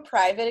more of a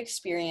private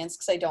experience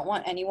because I don't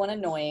want anyone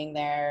annoying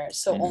there.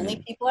 So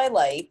only people I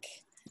like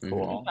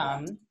Cool.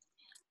 can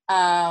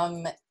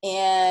come.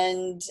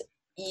 And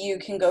you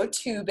can go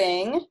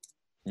tubing.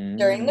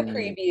 During the Mm.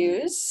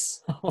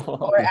 previews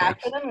or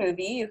after Nice. the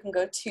movie, you can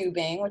go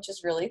tubing, which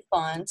is really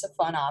fun. It's a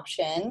fun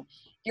option.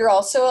 You're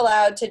also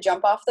allowed to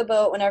jump off the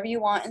boat whenever you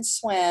want and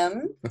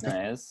swim.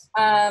 Nice.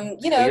 You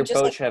But know, your just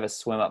boat like, should have a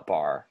swim up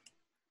bar.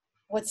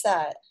 what's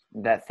that?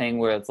 That thing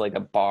where it's like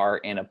a bar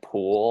in a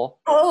pool.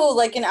 Oh,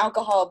 like an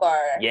alcohol bar.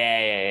 Oh my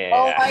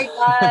Yeah.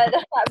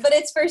 god. But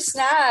it's for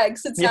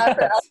snacks. It's not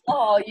for Yes.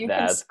 alcohol. You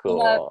can That's swim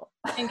up cool.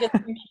 and get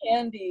some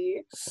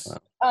candy.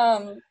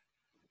 Wow.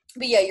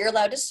 But yeah, you're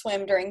allowed to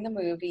swim during the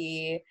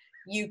movie.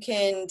 You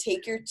can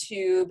take your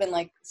tube and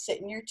like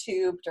sit in your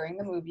tube during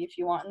the movie if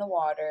you want in the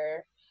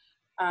water.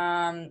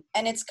 And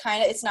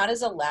it's not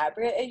as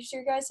elaborate as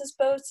your guys'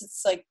 boats.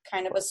 It's like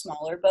kind of a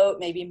smaller boat,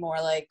 maybe more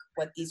like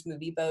what these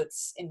movie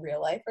boats in real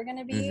life are going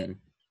to be. Hmm.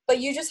 But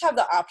you just have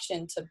the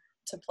option to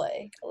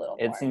play a little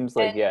It more. seems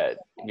like, And yeah,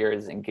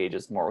 yours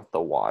engages more with the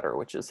water,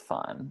 which is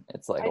fun.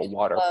 It's like I a just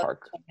water love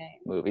park swimming.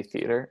 movie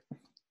theater.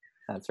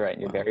 That's right.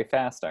 You're Wow. very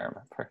fast, I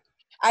remember.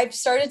 I've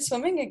started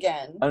swimming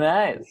again. Oh,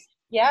 nice.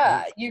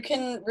 Yeah, you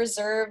can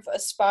reserve a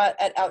spot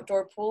at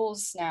outdoor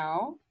pools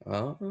now.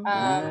 Oh,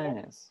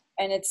 Nice.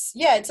 And it's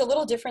a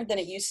little different than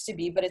it used to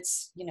be, but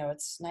it's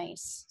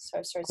nice. So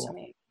I've started Cool.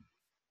 swimming,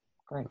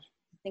 Great.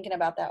 thinking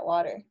about that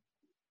water.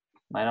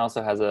 Mine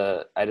also has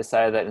I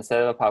decided that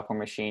instead of a popcorn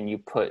machine, you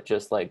put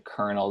just like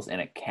kernels in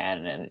a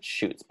cannon and it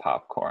shoots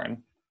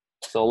popcorn.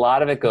 So a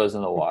lot of it goes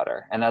in the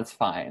water, and that's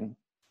fine.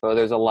 But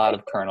there's a lot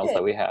of kernels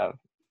that we have.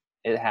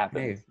 It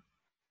happens. hey,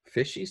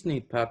 fishies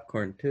need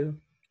popcorn too.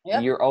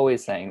 Yep. You're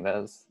always saying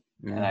this,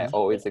 and I Mhm.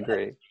 always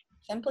agree.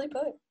 Simply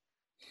put.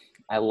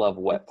 I love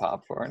wet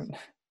popcorn.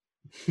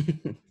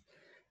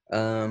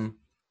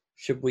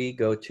 Should we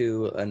go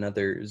to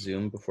another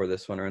Zoom before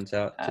this one runs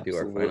out to do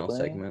our final Absolutely.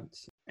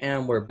 segments?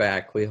 And we're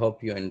back. We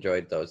hope you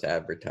enjoyed those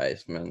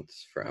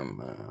advertisements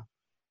from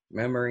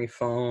Memory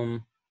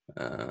Foam,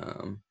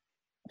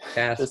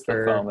 Casper. Just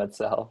the foam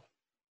itself.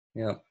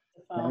 Yep.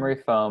 Memory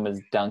foam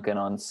is dunking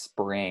on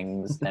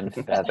springs and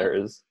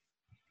feathers.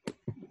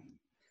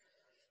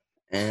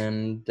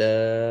 And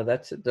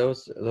that's it.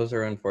 Those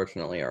are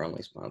unfortunately our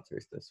only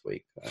sponsors this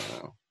week.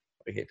 I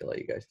hate to let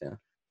you guys down.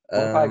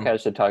 One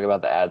podcast should talk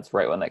about the ads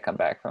right when they come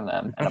back from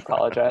them and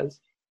apologize.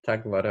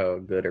 Talk about how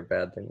good or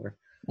bad they were.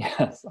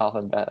 Yes,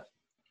 often bet.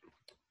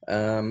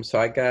 So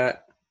I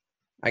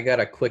got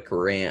a quick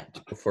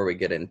rant before we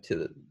get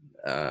into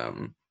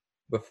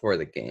before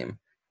the game.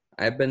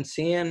 I've been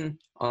seeing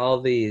all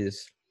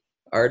these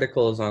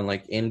articles on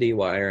like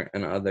IndieWire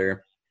and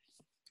other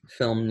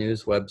film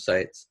news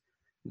websites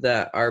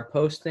that are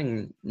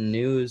posting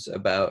news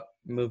about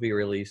movie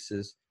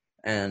releases,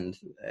 and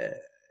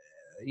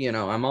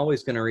I'm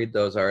always going to read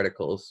those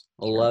articles.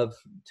 I love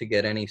to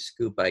get any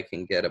scoop I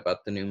can get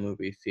about the new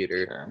movie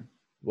theater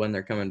when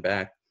they're coming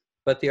back.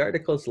 But the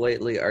articles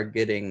lately are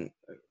getting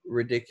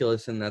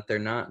ridiculous in that they're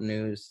not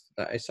news.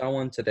 I saw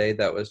one today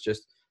that was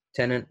just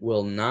Tenet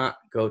will not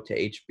go to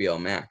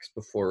HBO Max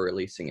before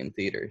releasing in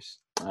theaters.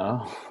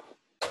 Oh.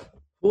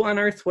 Who on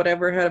earth would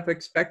ever have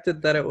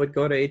expected that it would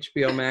go to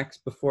HBO Max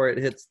before it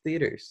hits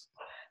theaters?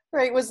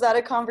 Right, was that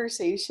a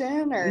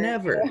conversation or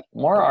Never.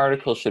 More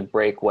articles should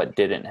break what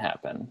didn't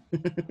happen.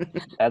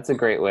 That's a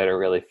great way to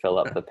really fill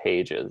up the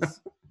pages.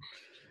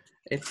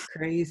 It's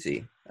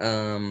crazy.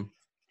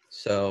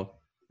 So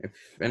if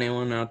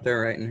anyone out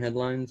there writing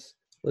headlines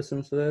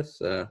listens to this,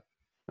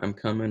 I'm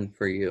coming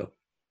for you.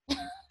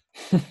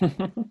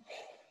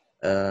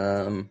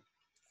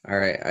 All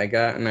right, I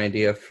got an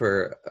idea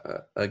for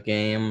a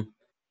game.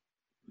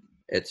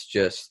 It's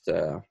just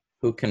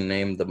who can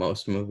name the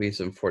most movies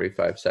in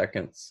 45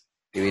 seconds.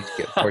 You each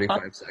get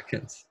 45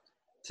 seconds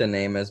to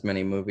name as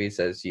many movies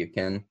as you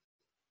can.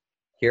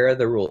 Here are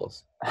the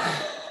rules.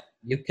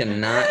 You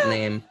cannot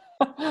name...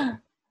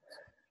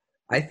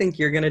 I think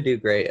you're going to do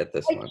great at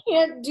this one. I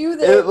can't do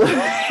this.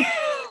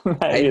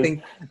 I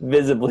think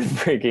visibly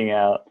freaking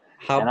out.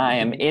 How, and I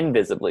am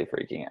invisibly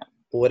freaking out.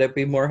 Would it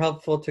be more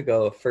helpful to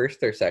go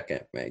first or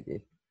second,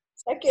 Maggie?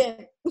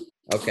 Second.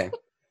 Okay.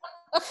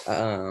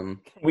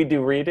 We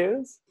do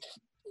redos?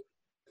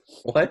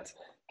 What?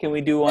 Can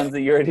we do ones that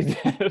you already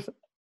did?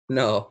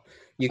 No.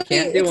 You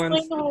can't do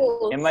ones.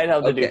 It might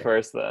help to do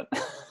first then.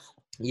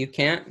 You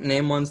can't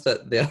name ones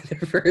that the other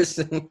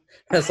person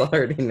has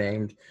already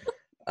named.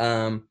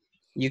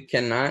 You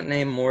cannot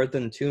name more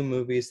than 2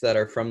 movies that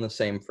are from the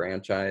same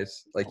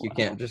franchise. Like you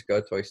can't just go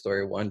Toy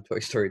Story 1, Toy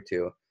Story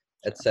 2,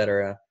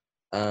 etc.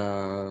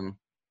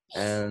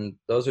 And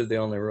those are the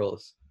only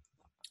rules.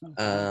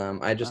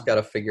 I just got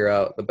to figure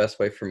out the best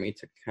way for me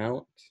to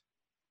count.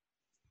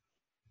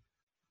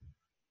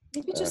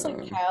 Maybe just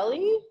like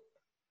tally?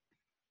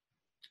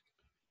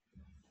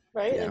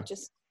 Right? Yeah. Like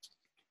just...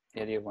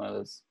 Yeah, do you have one of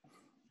those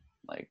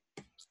like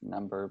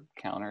number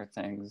counter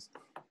things?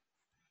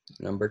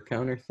 Number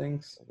counter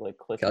things? Like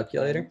click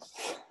calculator?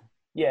 Things?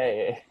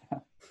 Yeah.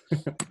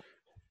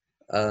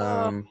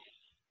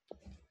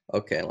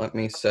 Okay, let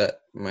me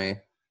set my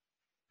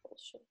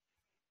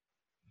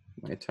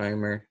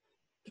timer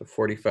to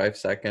 45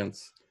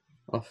 seconds.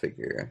 I'll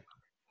figure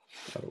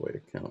out a way to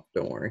count.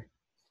 Don't worry.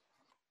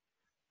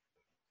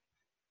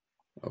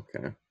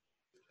 Okay.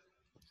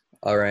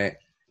 All right.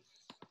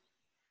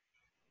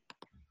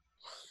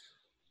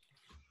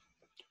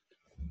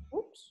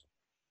 Oops.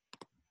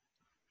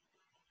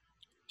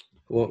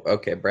 Well,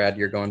 okay, Brad,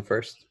 you're going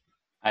first.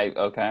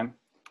 Okay.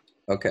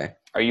 Okay.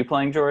 Are you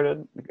playing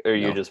Jordan, or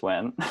you No. just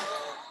win?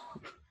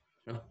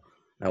 No,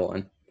 I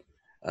won.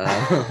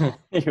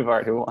 You've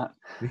already won.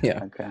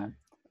 Yeah. Okay.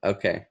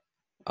 Okay.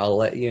 I'll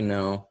let you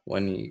know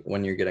when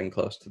you're getting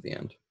close to the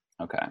end.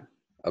 Okay.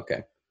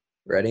 Okay.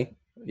 Ready?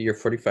 Your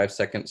 45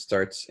 seconds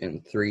starts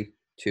in 3,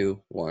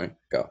 2, 1,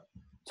 go.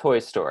 Toy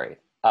Story,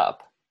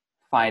 Up,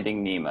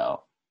 Finding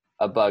Nemo,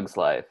 A Bug's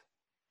Life,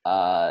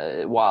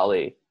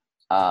 Wall-E,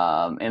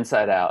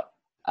 Inside Out,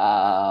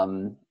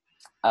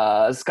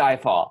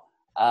 Skyfall.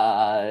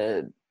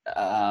 I'm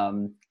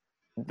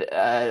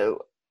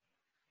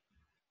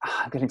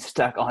getting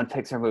stuck on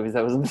Pixar movies.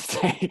 That was a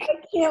mistake. I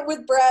can't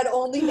with Brad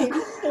only name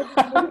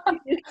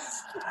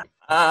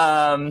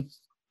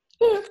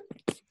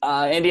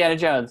Indiana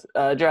Jones,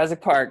 Jurassic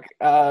Park,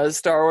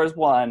 Star Wars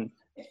 1,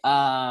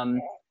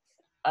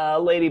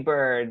 Lady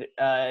Bird,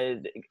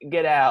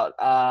 Get Out.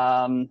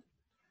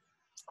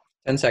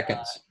 10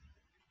 seconds.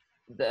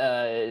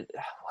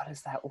 What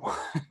is that one?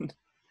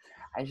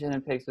 I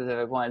shouldn't pick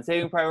specific one.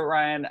 Saving Private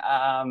Ryan,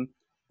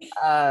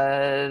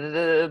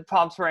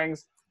 Palm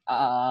Springs,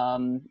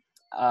 Popstar.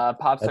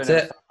 That's Never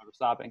it. Stop, Never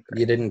Stopping.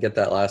 You didn't get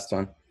that last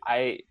one.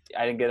 I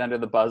didn't get under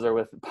the buzzer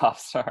with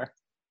Popstar.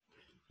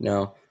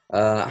 No.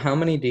 How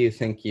many do you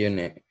think you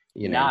named?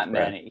 Not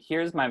Brad? many.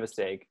 Here's my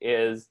mistake: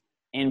 is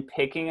in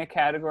picking a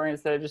category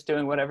instead of just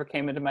doing whatever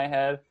came into my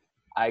head.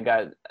 I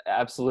got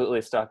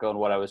absolutely stuck on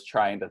what I was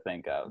trying to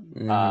think of.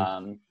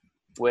 Mhm.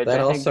 Which That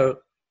I think, also,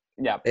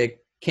 yeah,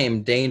 it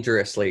came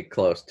dangerously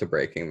close to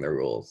breaking the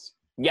rules.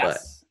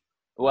 yes.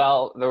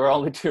 Well, there were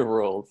only 2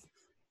 rules.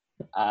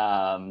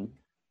 Yeah.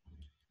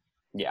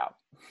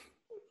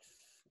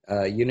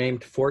 You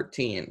named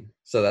 14,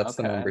 so that's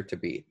the Okay. number to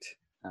beat.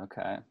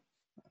 Okay.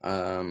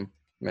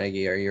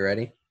 Maggie, are you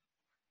ready?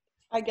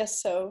 I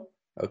guess so.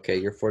 Okay,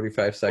 your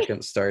 45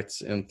 seconds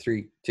starts in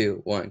 3,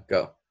 2, 1,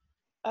 go.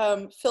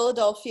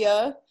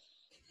 Philadelphia.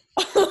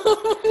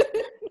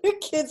 The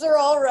Kids Are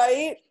All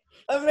Right.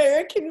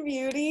 American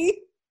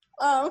Beauty.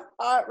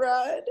 Hot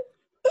Rod.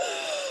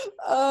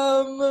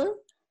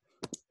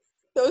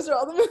 Those are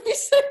all the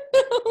movies I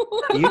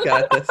know. You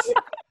got this.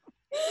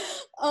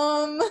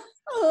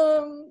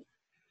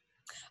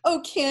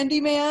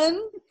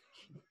 Candyman.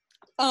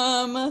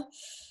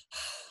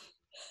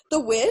 The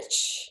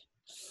Witch.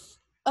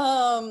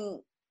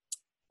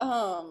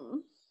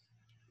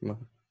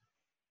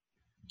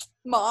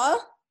 Ma.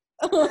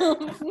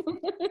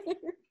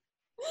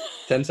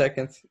 10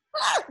 seconds.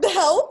 The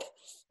Help.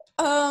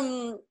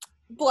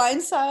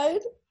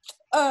 Blindside.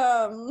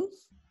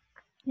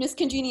 Miss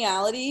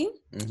Congeniality.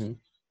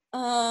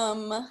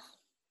 Mm-hmm.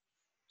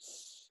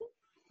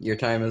 Your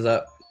time is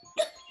up.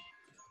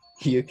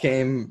 You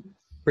came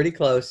pretty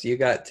close. You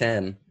got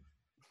 10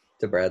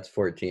 to Brad's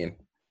 14.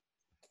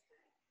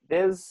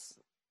 This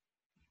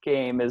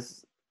game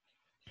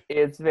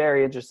it's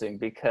very interesting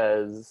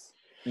because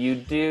you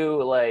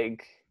do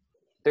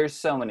there's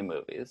so many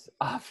movies,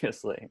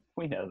 obviously.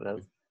 We know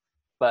this.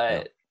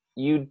 But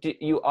you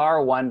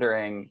are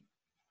wondering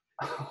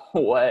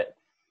what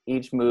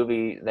each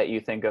movie that you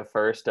think of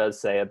first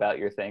does say about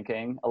your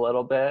thinking a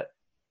little bit.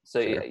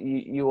 So Sure.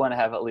 you want to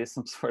have at least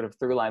some sort of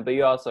through line, but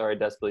you also are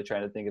desperately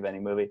trying to think of any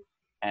movie.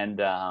 And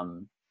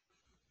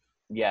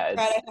yeah, Brad,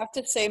 I have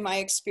to say my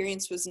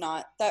experience was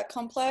not that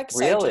complex.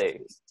 Really? I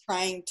just was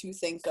trying to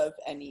think of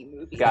any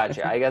movie.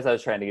 Gotcha. I guess I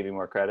was trying to give you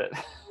more credit.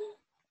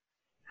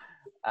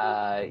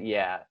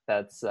 Yeah,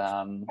 that's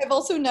I've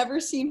also never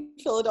seen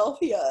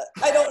Philadelphia.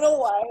 I don't know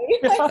why.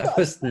 That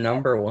was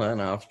number 1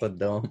 off the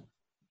dome.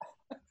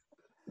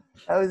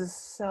 that was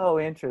so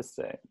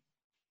interesting.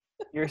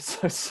 You're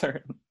so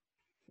certain.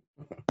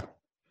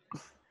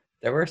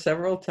 There were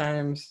several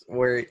times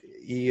where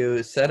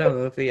you said a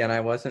movie and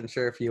I wasn't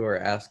sure if you were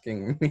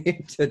asking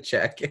me to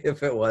check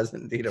if it was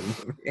indeed a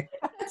movie.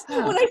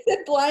 When I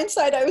said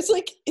Blindside, I was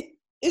like,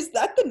 is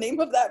that the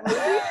name of that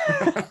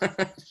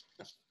movie?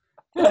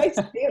 Did I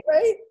say it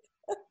right?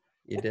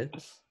 You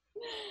did?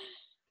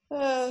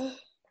 Uh,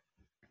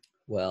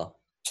 Well,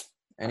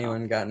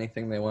 anyone got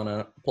anything they want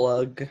to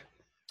plug?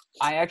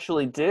 I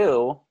actually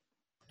do.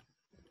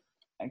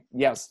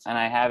 Yes, and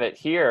I have it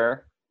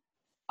here.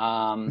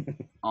 On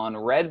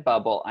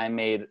Redbubble, I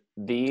made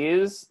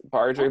these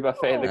Bardry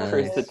Buffet the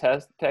Cruise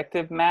Nice.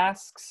 Detective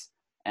masks,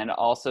 and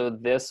also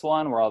this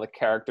one where all the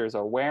characters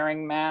are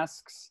wearing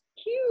masks.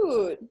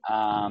 cute.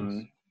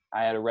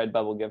 I had a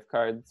Redbubble gift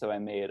card, so I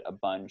made a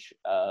bunch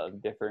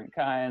of different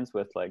kinds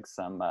with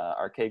some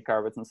arcade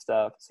carpets and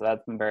stuff. So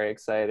that's been very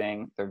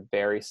exciting. They're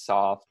very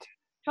soft.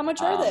 How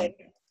much are they?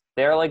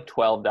 They're like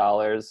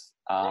 $12.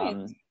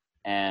 Nice.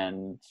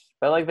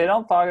 But they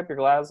don't fog up your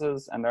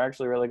glasses, and they're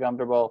actually really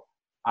comfortable.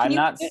 Can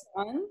you put it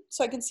on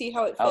so I can see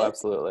how it fits? Oh,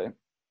 absolutely.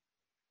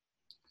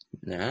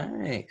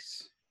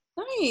 Nice.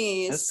 Nice.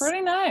 It's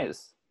pretty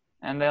nice.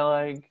 And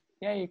they're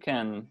you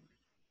can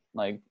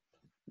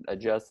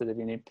adjust it if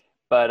you need.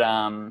 But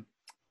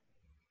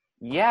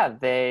yeah,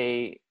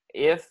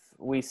 if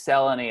we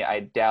sell any, I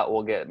doubt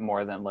we'll get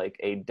more than like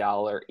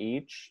 $1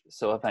 each.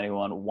 So if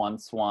anyone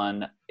wants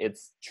one,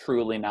 it's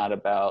truly not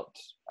about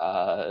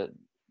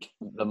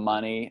the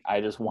money.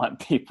 I just want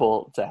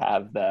people to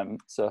have them.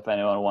 So if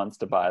anyone wants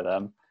to buy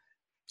them,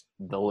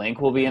 the link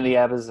will be in the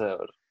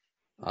episode.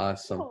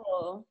 Awesome.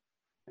 Cool.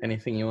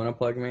 Anything you want to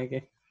plug,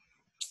 Maggie?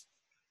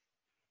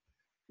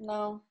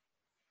 No,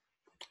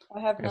 I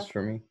have As nothing.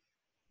 for me,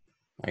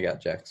 I got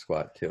Jack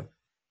Squat too.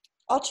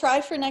 I'll try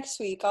for next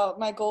week.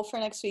 My goal for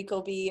next week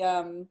will be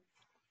to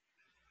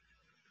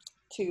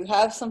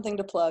have something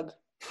to plug.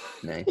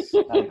 Nice.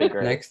 That'd be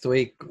great. Next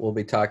week we'll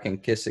be talking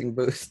Kissing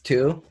Booth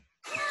too.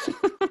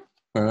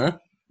 Huh?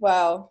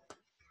 Wow.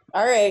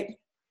 All right.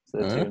 So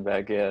tune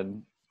back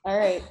in All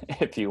right.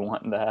 if you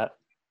want that.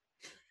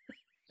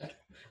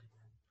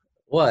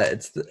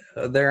 What?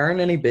 There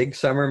aren't any big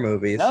summer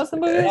movies. No, it's the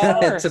movie of the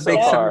summer It's a so big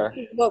far.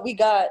 summer. What we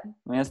got.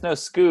 I mean, it's no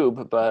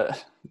Scoob,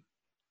 but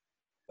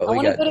But I we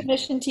want to got go to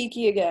Mission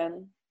Tiki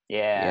again.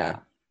 yeah.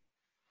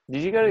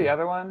 Did you go to the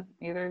other one,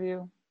 either of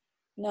you?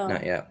 No.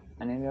 not yet.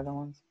 Any of the other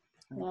ones?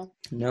 No.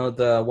 No,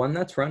 the one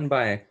that's run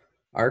by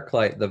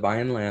ArcLight, the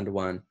Vineland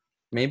one.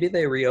 Maybe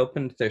they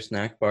reopened their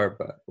snack bar,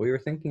 but we were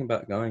thinking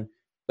about going.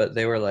 But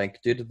they were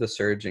like, due to the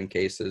surge in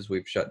cases,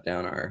 we've shut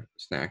down our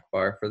snack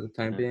bar for the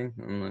time being.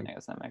 I'm I like,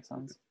 guess that makes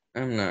sense.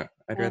 I'm not.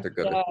 I'd rather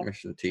go Yeah. to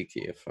Mission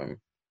Tiki if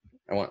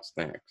I want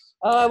snacks.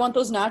 Oh, I want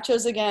those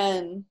nachos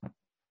again.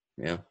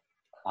 Yeah.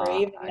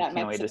 Craving I that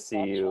can't wait to Mexican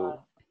see you restaurant.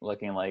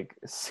 looking like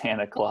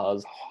Santa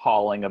Claus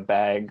hauling a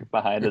bag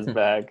behind his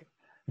back.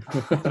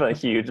 A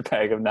huge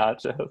bag of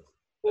nachos.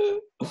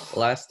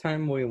 Last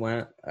time we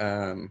went,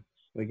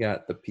 we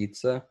got the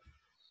pizza.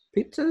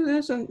 Pizza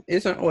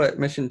isn't what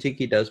Mission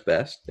Tiki does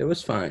best. It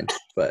was fine,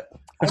 but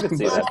I could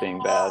see that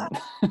being bad.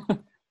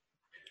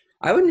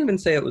 I wouldn't even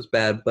say it was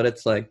bad, but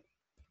it's like,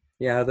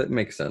 yeah, that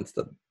makes sense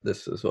that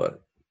this is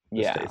what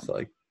this Yeah. tastes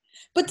like.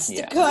 But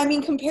Yeah. I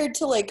mean, compared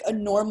to like a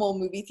normal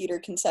movie theater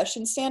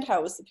concession stand,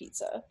 how was the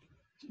pizza?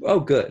 Oh,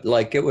 good.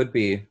 Like it would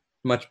be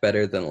much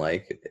better than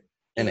like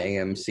an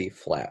AMC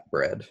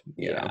flatbread.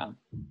 You know?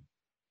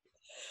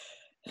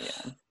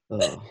 Yeah.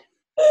 Oh.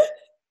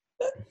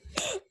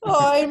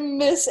 Oh, I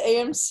miss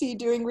AMC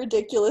doing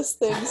ridiculous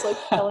things like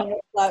selling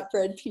a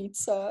flatbread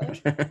pizza.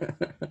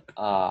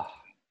 Oh,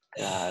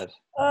 God.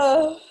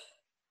 Oh,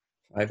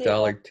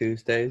 $5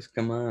 Tuesdays.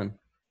 Come on.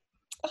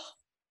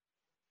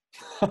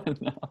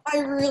 No. I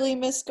really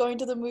miss going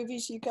to the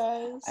movies, you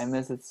guys. I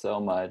miss it so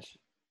much.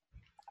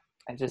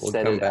 I just We'll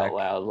said come it back. out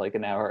loud like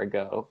an hour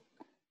ago,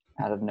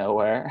 out of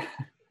nowhere.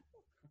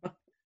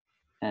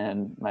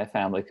 And my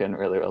family couldn't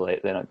really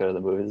relate. They don't go to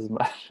the movies as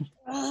much.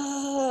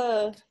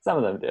 Ah, Some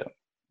of them do. it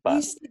But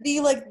used to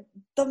be like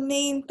the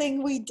main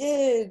thing we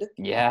did.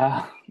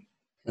 yeah.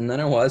 And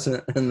then it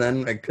wasn't, and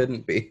then it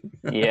couldn't be.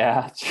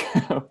 Yeah,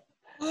 true.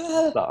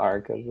 Ah, The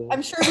arc of it.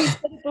 I'm sure we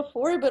said it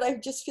before, but I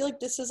just feel like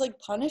this is like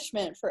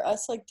punishment for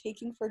us, like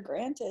taking for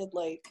granted.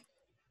 Like,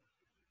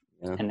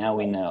 And now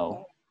we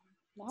know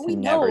now to we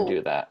never know.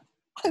 do that.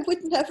 I would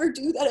never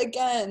do that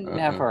again. Uh-uh.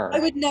 Never. I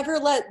would never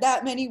let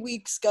that many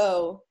weeks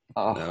go.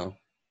 Oh, No.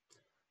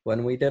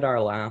 When we did our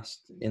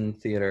last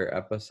in-theater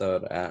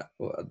episode at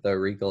the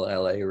Regal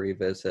LA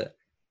revisit,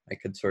 I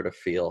could sort of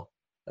feel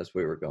as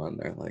we were going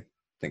there, like,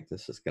 I think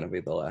this is going to be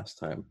the last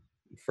time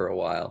for a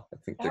while. I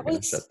think they're That going to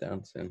was- shut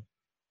down soon.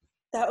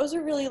 That was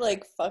a really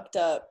like fucked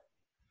up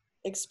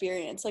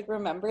experience. Like,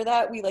 remember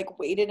that? We like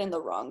waited in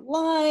the wrong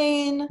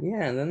line.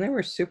 Yeah, and then they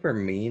were super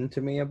mean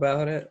to me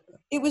about it.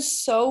 It was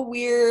so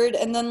weird.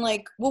 And then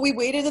like, well, we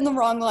waited in the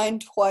wrong line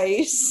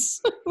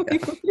twice. We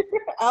were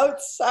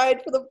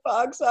outside for the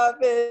box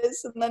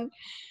office and then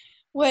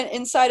went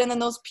inside and then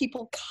those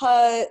people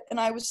cut and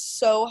I was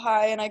so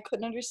high and I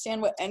couldn't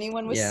understand what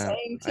anyone was Yeah,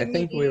 saying to I me.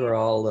 think we were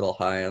all a little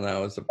high, and that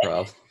was a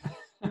problem.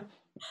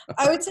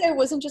 I would say I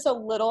wasn't just a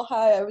little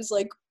high, I was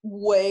like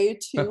way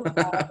too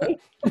high.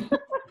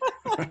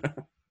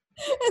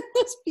 And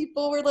those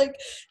people were like,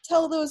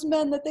 tell those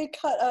men that they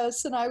cut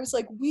us. And I was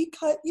like, we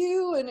cut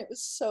you? And it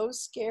was so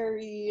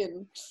scary.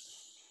 And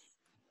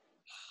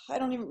I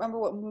don't even remember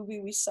what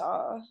movie we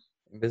saw.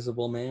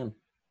 Invisible Man.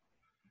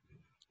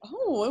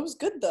 Oh, it was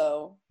good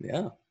though.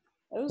 Yeah,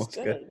 It was Was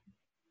good. good.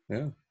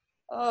 yeah.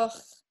 Ugh.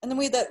 And then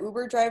we had that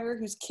Uber driver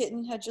whose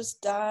kitten had just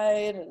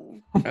died.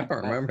 And I don't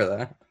remember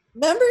that.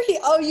 remember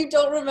you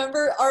don't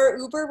remember our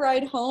Uber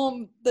ride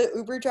home? The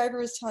Uber driver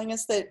was telling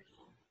us that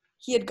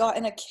he had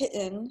gotten a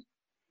kitten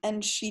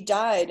and she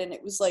died. And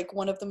it was like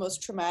one of the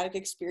most traumatic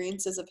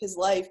experiences of his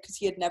life because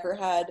he had never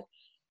had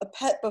a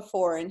pet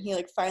before. And he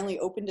like finally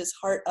opened his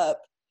heart up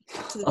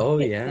to the Oh,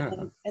 kitten, yeah.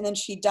 And then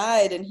she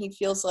died and he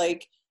feels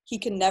like he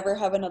can never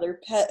have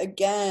another pet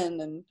again.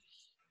 And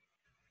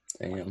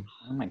Damn.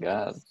 oh my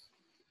God.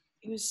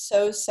 it was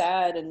so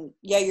sad. And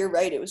yeah, you're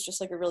right. It was just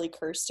like a really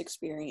cursed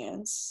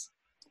experience.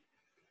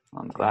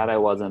 I'm glad I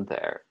wasn't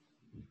there.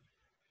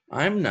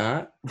 I'm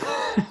not.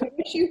 I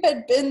wish you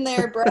had been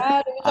there,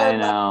 Brad. It was our I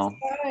know.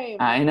 last time.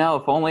 I know.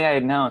 If only I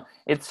had known.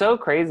 It's so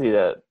crazy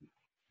that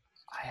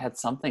I had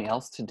something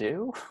else to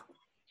do.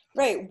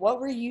 Right. What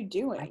were you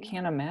doing? I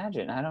can't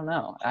imagine. I don't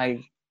know.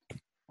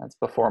 That's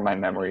before my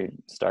memory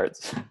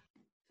starts.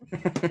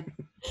 I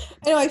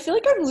know. I feel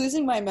like I'm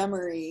losing my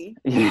memory.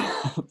 Yeah.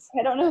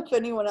 I don't know if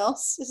anyone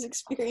else is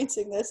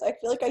experiencing this. I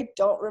feel like I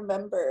don't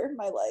remember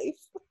my life.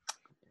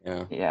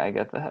 Yeah. Yeah, I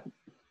get that.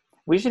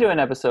 We should do an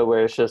episode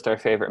where it's just our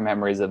favorite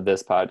memories of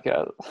this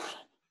podcast.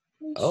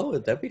 Oh,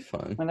 that'd be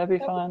fun. Wouldn't that be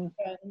fun?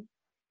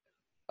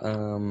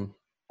 Um.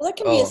 Well, that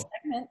can be a Oh.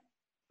 segment.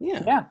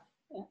 Yeah. Yeah.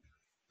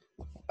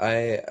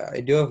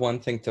 I do have one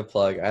thing to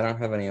plug. I don't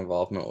have any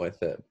involvement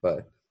with it,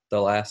 but The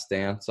Last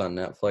Dance on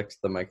Netflix,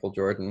 the Michael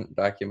Jordan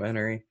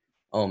documentary.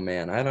 Oh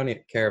man, I don't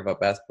even care about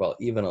basketball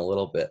even a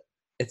little bit.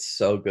 It's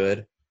so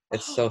good.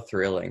 It's so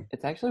thrilling.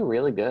 It's actually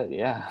really good.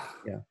 Yeah.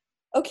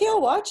 Okay,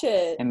 I'll watch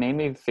it. It made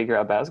me figure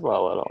out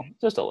basketball a little.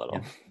 Just a little.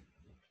 Yeah.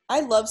 I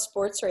love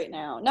sports right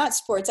now. Not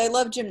sports. I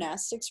love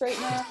gymnastics right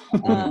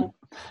now.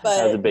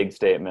 That was a But big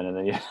statement, and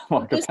then you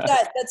walk just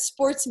past. that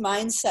sports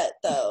mindset,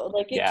 though.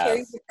 Like, it Yes.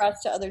 carries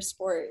across to other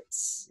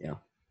sports. Yeah.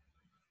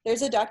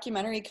 There's a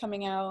documentary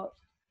coming out.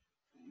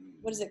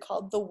 What is it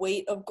called? The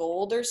Weight of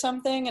Gold or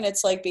something. And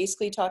it's like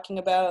basically talking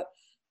about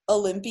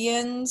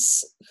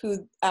Olympians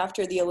who,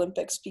 after the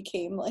Olympics,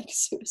 became like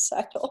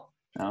suicidal.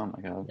 Oh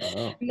my god.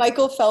 Oh.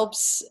 Michael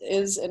Phelps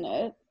is in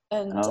it,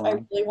 and Oh, I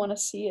wow. really want to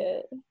see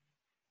it.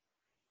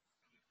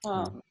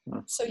 Mm-hmm.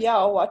 So yeah,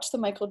 I'll watch the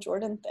Michael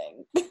Jordan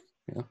thing.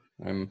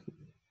 I'm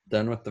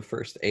done with the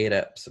first 8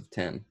 eps of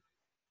 10.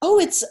 Oh,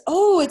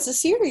 it's a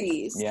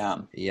series. Yeah.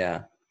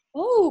 Yeah.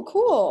 Oh,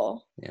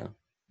 cool. Yeah.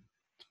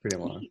 It's pretty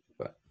long,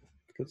 but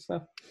good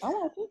stuff.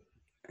 I'll watch it.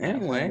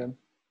 Anyway, Good.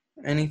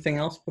 anything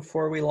else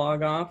before we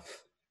log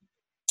off?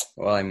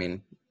 Well, I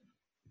mean,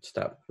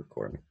 stop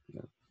recording.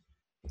 Yeah.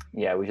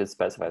 Yeah, we should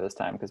specify this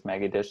time because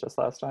Maggie ditched us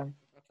last time.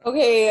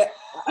 Okay.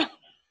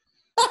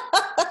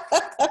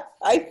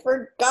 I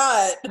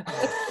forgot.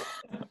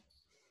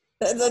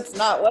 That's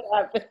not what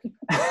happened.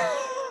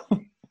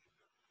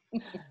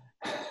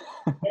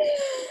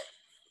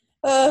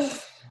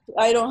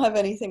 I don't have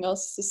anything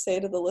else to say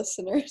to the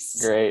listeners.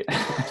 Great.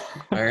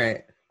 All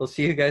right. We'll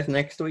see you guys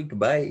next week.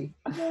 Bye.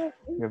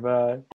 Goodbye.